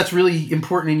sometimes that's really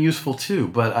important and useful too.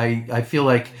 But I feel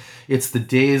like it's the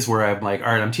days where I'm like, all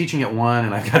right, I'm teaching at 1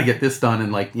 and I've got to get this done.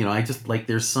 And like, you know, I just like,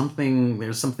 there's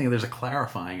a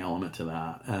clarifying element to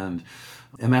that. And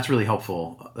that's really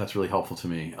helpful. That's really helpful to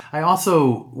me. I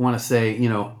also want to say, you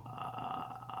know,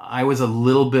 I was a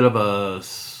little bit of a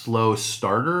slow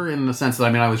starter in the sense that,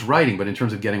 I mean, I was writing, but in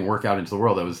terms of getting work out into the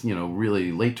world, I was, you know,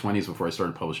 really late 20s before I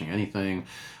started publishing anything,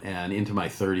 and into my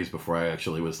 30s before I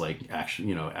actually was like,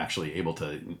 actually able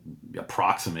to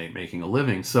approximate making a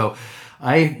living. So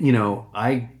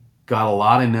I got a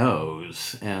lot of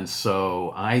no's, and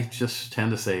so I just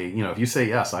tend to say, you know, if you say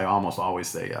yes, I almost always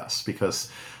say yes,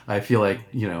 because I feel like,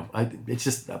 you know, it's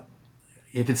just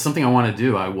if it's something I want to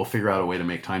do, I will figure out a way to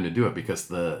make time to do it, because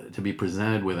to be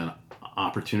presented with an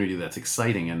opportunity that's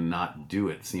exciting and not do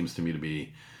it seems to me to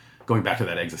be, going back to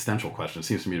that existential question,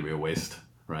 seems to me to be a waste,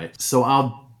 right? So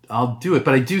I'll do it,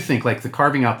 but I do think like the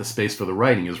carving out the space for the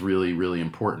writing is really, really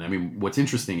important. I mean, what's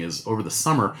interesting is over the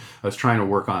summer, I was trying to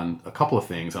work on a couple of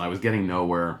things and I was getting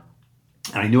nowhere,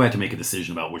 and I knew I had to make a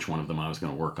decision about which one of them I was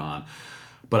going to work on,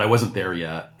 but I wasn't there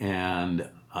yet. And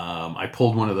I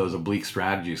pulled one of those oblique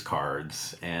strategies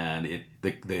cards, and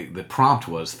the prompt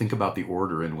was, think about the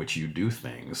order in which you do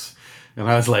things. And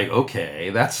I was like, okay,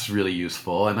 that's really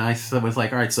useful. And I was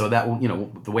like, all right, so that, you know,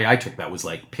 the way I took that was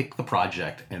like, pick the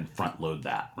project and front load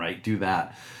that, right? Do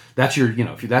that. That's your, you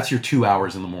know, that's your 2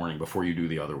 hours in the morning before you do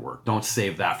the other work. Don't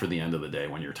save that for the end of the day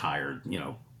when you're tired, you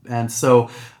know. And so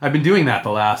I've been doing that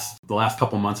the last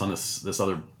couple months on this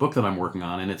other book that I'm working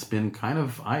on, and it's been kind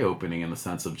of eye-opening in the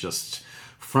sense of just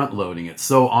front loading it.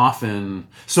 So often,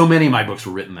 so many of my books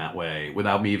were written that way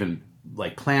without me even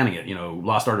like planning it. You know,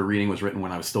 Lost Art of Reading was written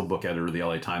when I was still book editor of the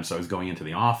LA Times, so I was going into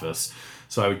the office.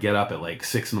 So I would get up at like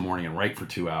 6 a.m. and write for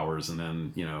 2 hours, and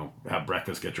then, you know, have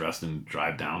breakfast, get dressed, and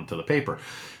drive down to the paper.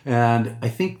 And I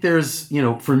think there's, you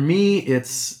know, for me,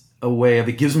 it's a way of,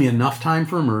 it gives me enough time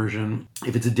for immersion.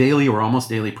 If it's a daily or almost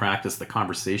daily practice, the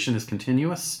conversation is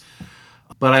continuous.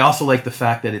 But I also like the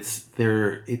fact that it's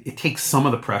there. It takes some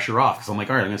of the pressure off, because I'm like,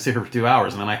 all right, I'm going to sit here for 2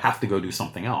 hours, and then I have to go do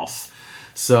something else.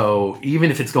 So even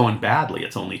if it's going badly,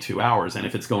 it's only 2 hours, and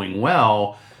if it's going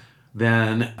well,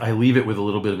 then I leave it with a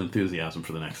little bit of enthusiasm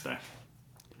for the next day.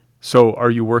 So are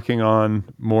you working on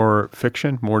more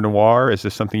fiction, more noir? Is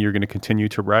this something you're going to continue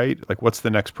to write? Like, what's the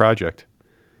next project?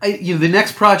 The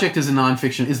next project is a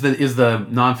nonfiction. Is the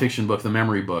nonfiction book, the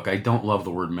memory book. I don't love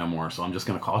the word memoir, so I'll just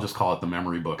call it the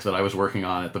memory book that I was working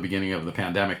on at the beginning of the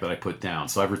pandemic that I put down.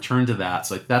 So I've returned to that.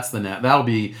 So that's the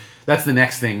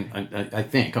next thing. I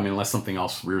think. I mean, unless something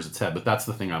else rears its head, but that's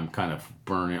the thing I'm kind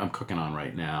of cooking on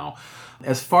right now.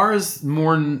 As far as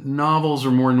more novels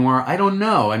or more noir, I don't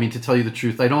know. I mean, to tell you the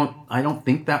truth, I don't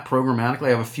think that programmatically. I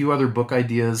have a few other book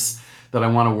ideas that I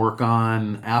want to work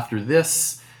on after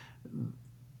this.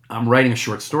 I'm writing a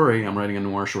short story. I'm writing a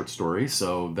noir short story,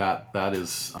 so that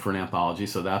is for an anthology.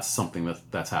 So that's something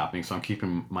that's happening. So I'm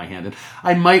keeping my hand in.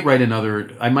 I might write another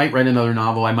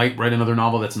novel. I might write another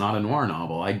novel that's not a noir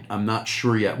novel. I'm not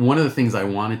sure yet. One of the things I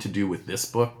wanted to do with this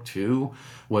book too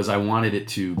was I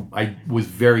was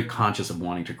very conscious of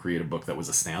wanting to create a book that was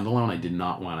a standalone. I didn't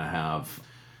want to have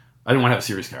a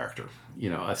series character. You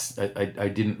know, I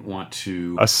didn't want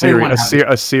to a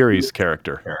series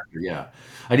character. Yeah.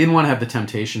 I didn't want to have the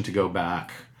temptation to go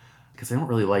back, because I don't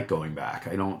really like going back.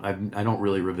 I don't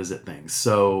really revisit things.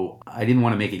 So I didn't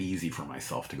want to make it easy for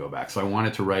myself to go back. So I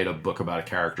wanted to write a book about a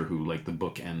character who, like, the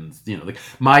book ends, you know, like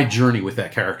my journey with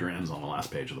that character ends on the last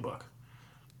page of the book.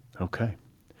 Okay.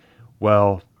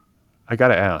 Well, I got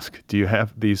to ask, do you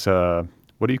have these,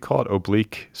 what do you call it?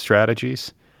 Oblique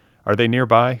strategies? Are they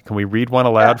nearby? Can we read one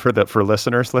aloud for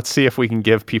listeners? Let's see if we can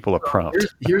give people a prompt.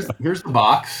 Here's the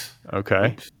box.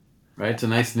 Okay. Oops. Right, it's a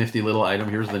nice, nifty little item.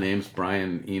 Here's the names: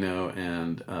 Brian Eno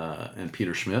and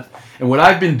Peter Schmidt. And what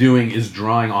I've been doing is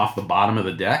drawing off the bottom of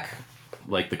the deck,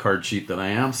 like the card sheet that I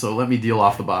am. So let me deal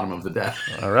off the bottom of the deck.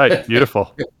 All right,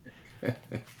 beautiful.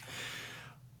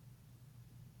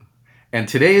 And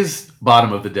today's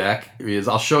bottom of the deck is,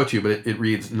 I'll show it to you, but it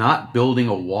reads, "Not building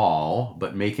a wall,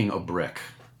 but making a brick."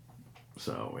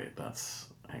 So wait,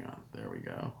 hang on, there we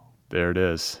go. There it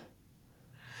is.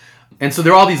 And so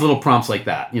there are all these little prompts like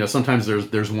that. Sometimes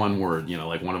there's one word,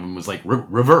 like one of them was like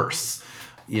reverse,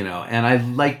 and I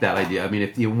like that idea. I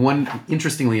mean,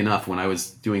 interestingly enough, when I was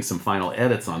doing some final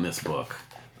edits on this book,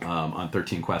 on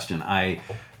 13 Question, I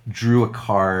drew a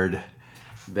card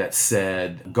that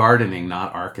said gardening,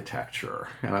 not architecture.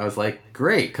 And I was like,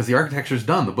 great, because the architecture's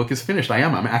done. The book is finished.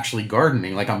 I'm actually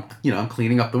gardening. Like I'm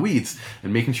cleaning up the weeds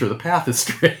and making sure the path is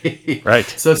straight. Right.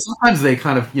 So sometimes they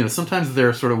kind of, sometimes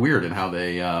they're sort of weird in how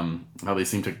they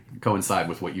seem to coincide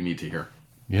with what you need to hear.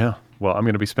 Yeah. Well, I'm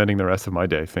going to be spending the rest of my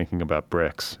day thinking about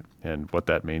bricks and what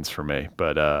that means for me.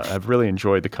 But I've really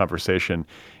enjoyed the conversation,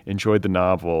 enjoyed the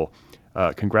novel.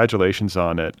 Congratulations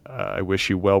on it. I wish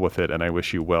you well with it, and I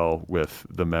wish you well with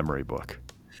the memory book.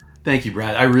 Thank you,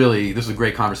 Brad. This was a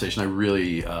great conversation. I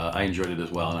enjoyed it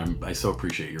as well, and I so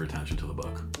appreciate your attention to the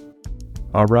book.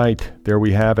 All right, there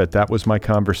we have it. That was my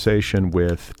conversation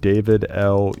with David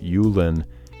L. Ulin.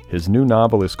 His new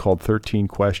novel is called 13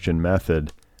 Question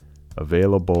Method,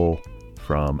 available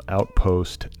from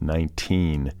Outpost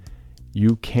 19.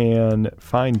 You can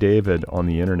find David on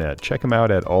the internet. Check him out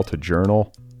at Alta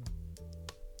Journal.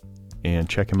 And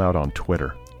check him out on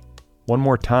Twitter. One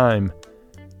more time,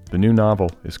 the new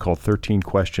novel is called 13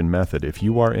 Question Method. If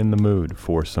you are in the mood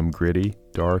for some gritty,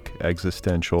 dark,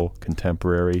 existential,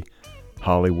 contemporary,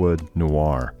 Hollywood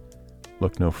noir,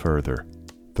 look no further.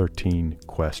 13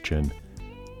 Question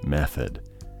Method.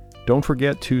 Don't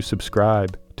forget to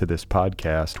subscribe to this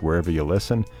podcast wherever you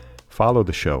listen. Follow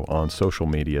the show on social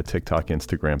media, TikTok,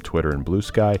 Instagram, Twitter, and Blue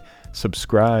Sky.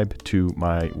 Subscribe to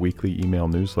my weekly email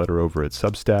newsletter over at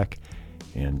Substack.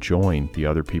 And join the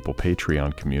Other People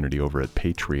Patreon community over at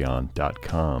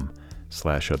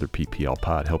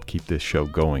patreon.com/otherpplpod. Help keep this show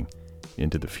going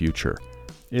into the future.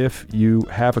 If you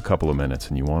have a couple of minutes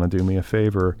and you want to do me a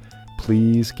favor,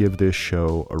 please give this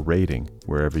show a rating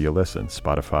wherever you listen.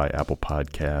 Spotify, Apple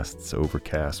Podcasts,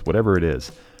 Overcast, whatever it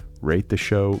is. Rate the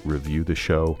show, review the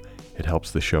show. It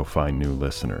helps the show find new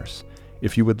listeners.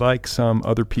 If you would like some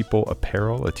Other People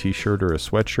apparel, a t-shirt or a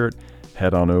sweatshirt,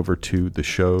 head on over to the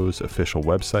show's official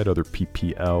website,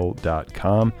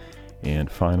 otherppl.com.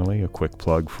 And finally, a quick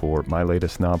plug for my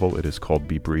latest novel. It is called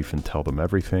Be Brief and Tell Them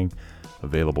Everything.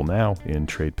 Available now in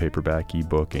trade paperback,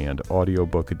 ebook, and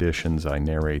audiobook editions. I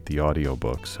narrate the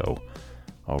audiobook, so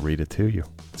I'll read it to you.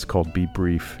 It's called Be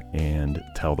Brief and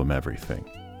Tell Them Everything.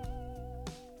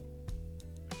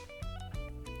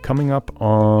 Coming up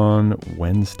on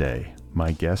Wednesday,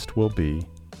 my guest will be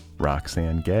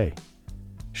Roxane Gay.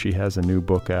 She has a new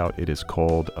book out. It is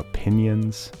called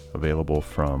Opinions, available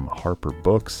from Harper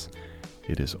Books.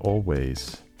 It is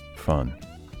always fun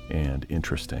and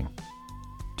interesting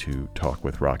to talk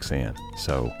with Roxane.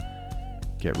 So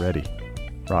get ready.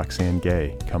 Roxane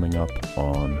Gay coming up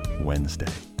on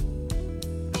Wednesday.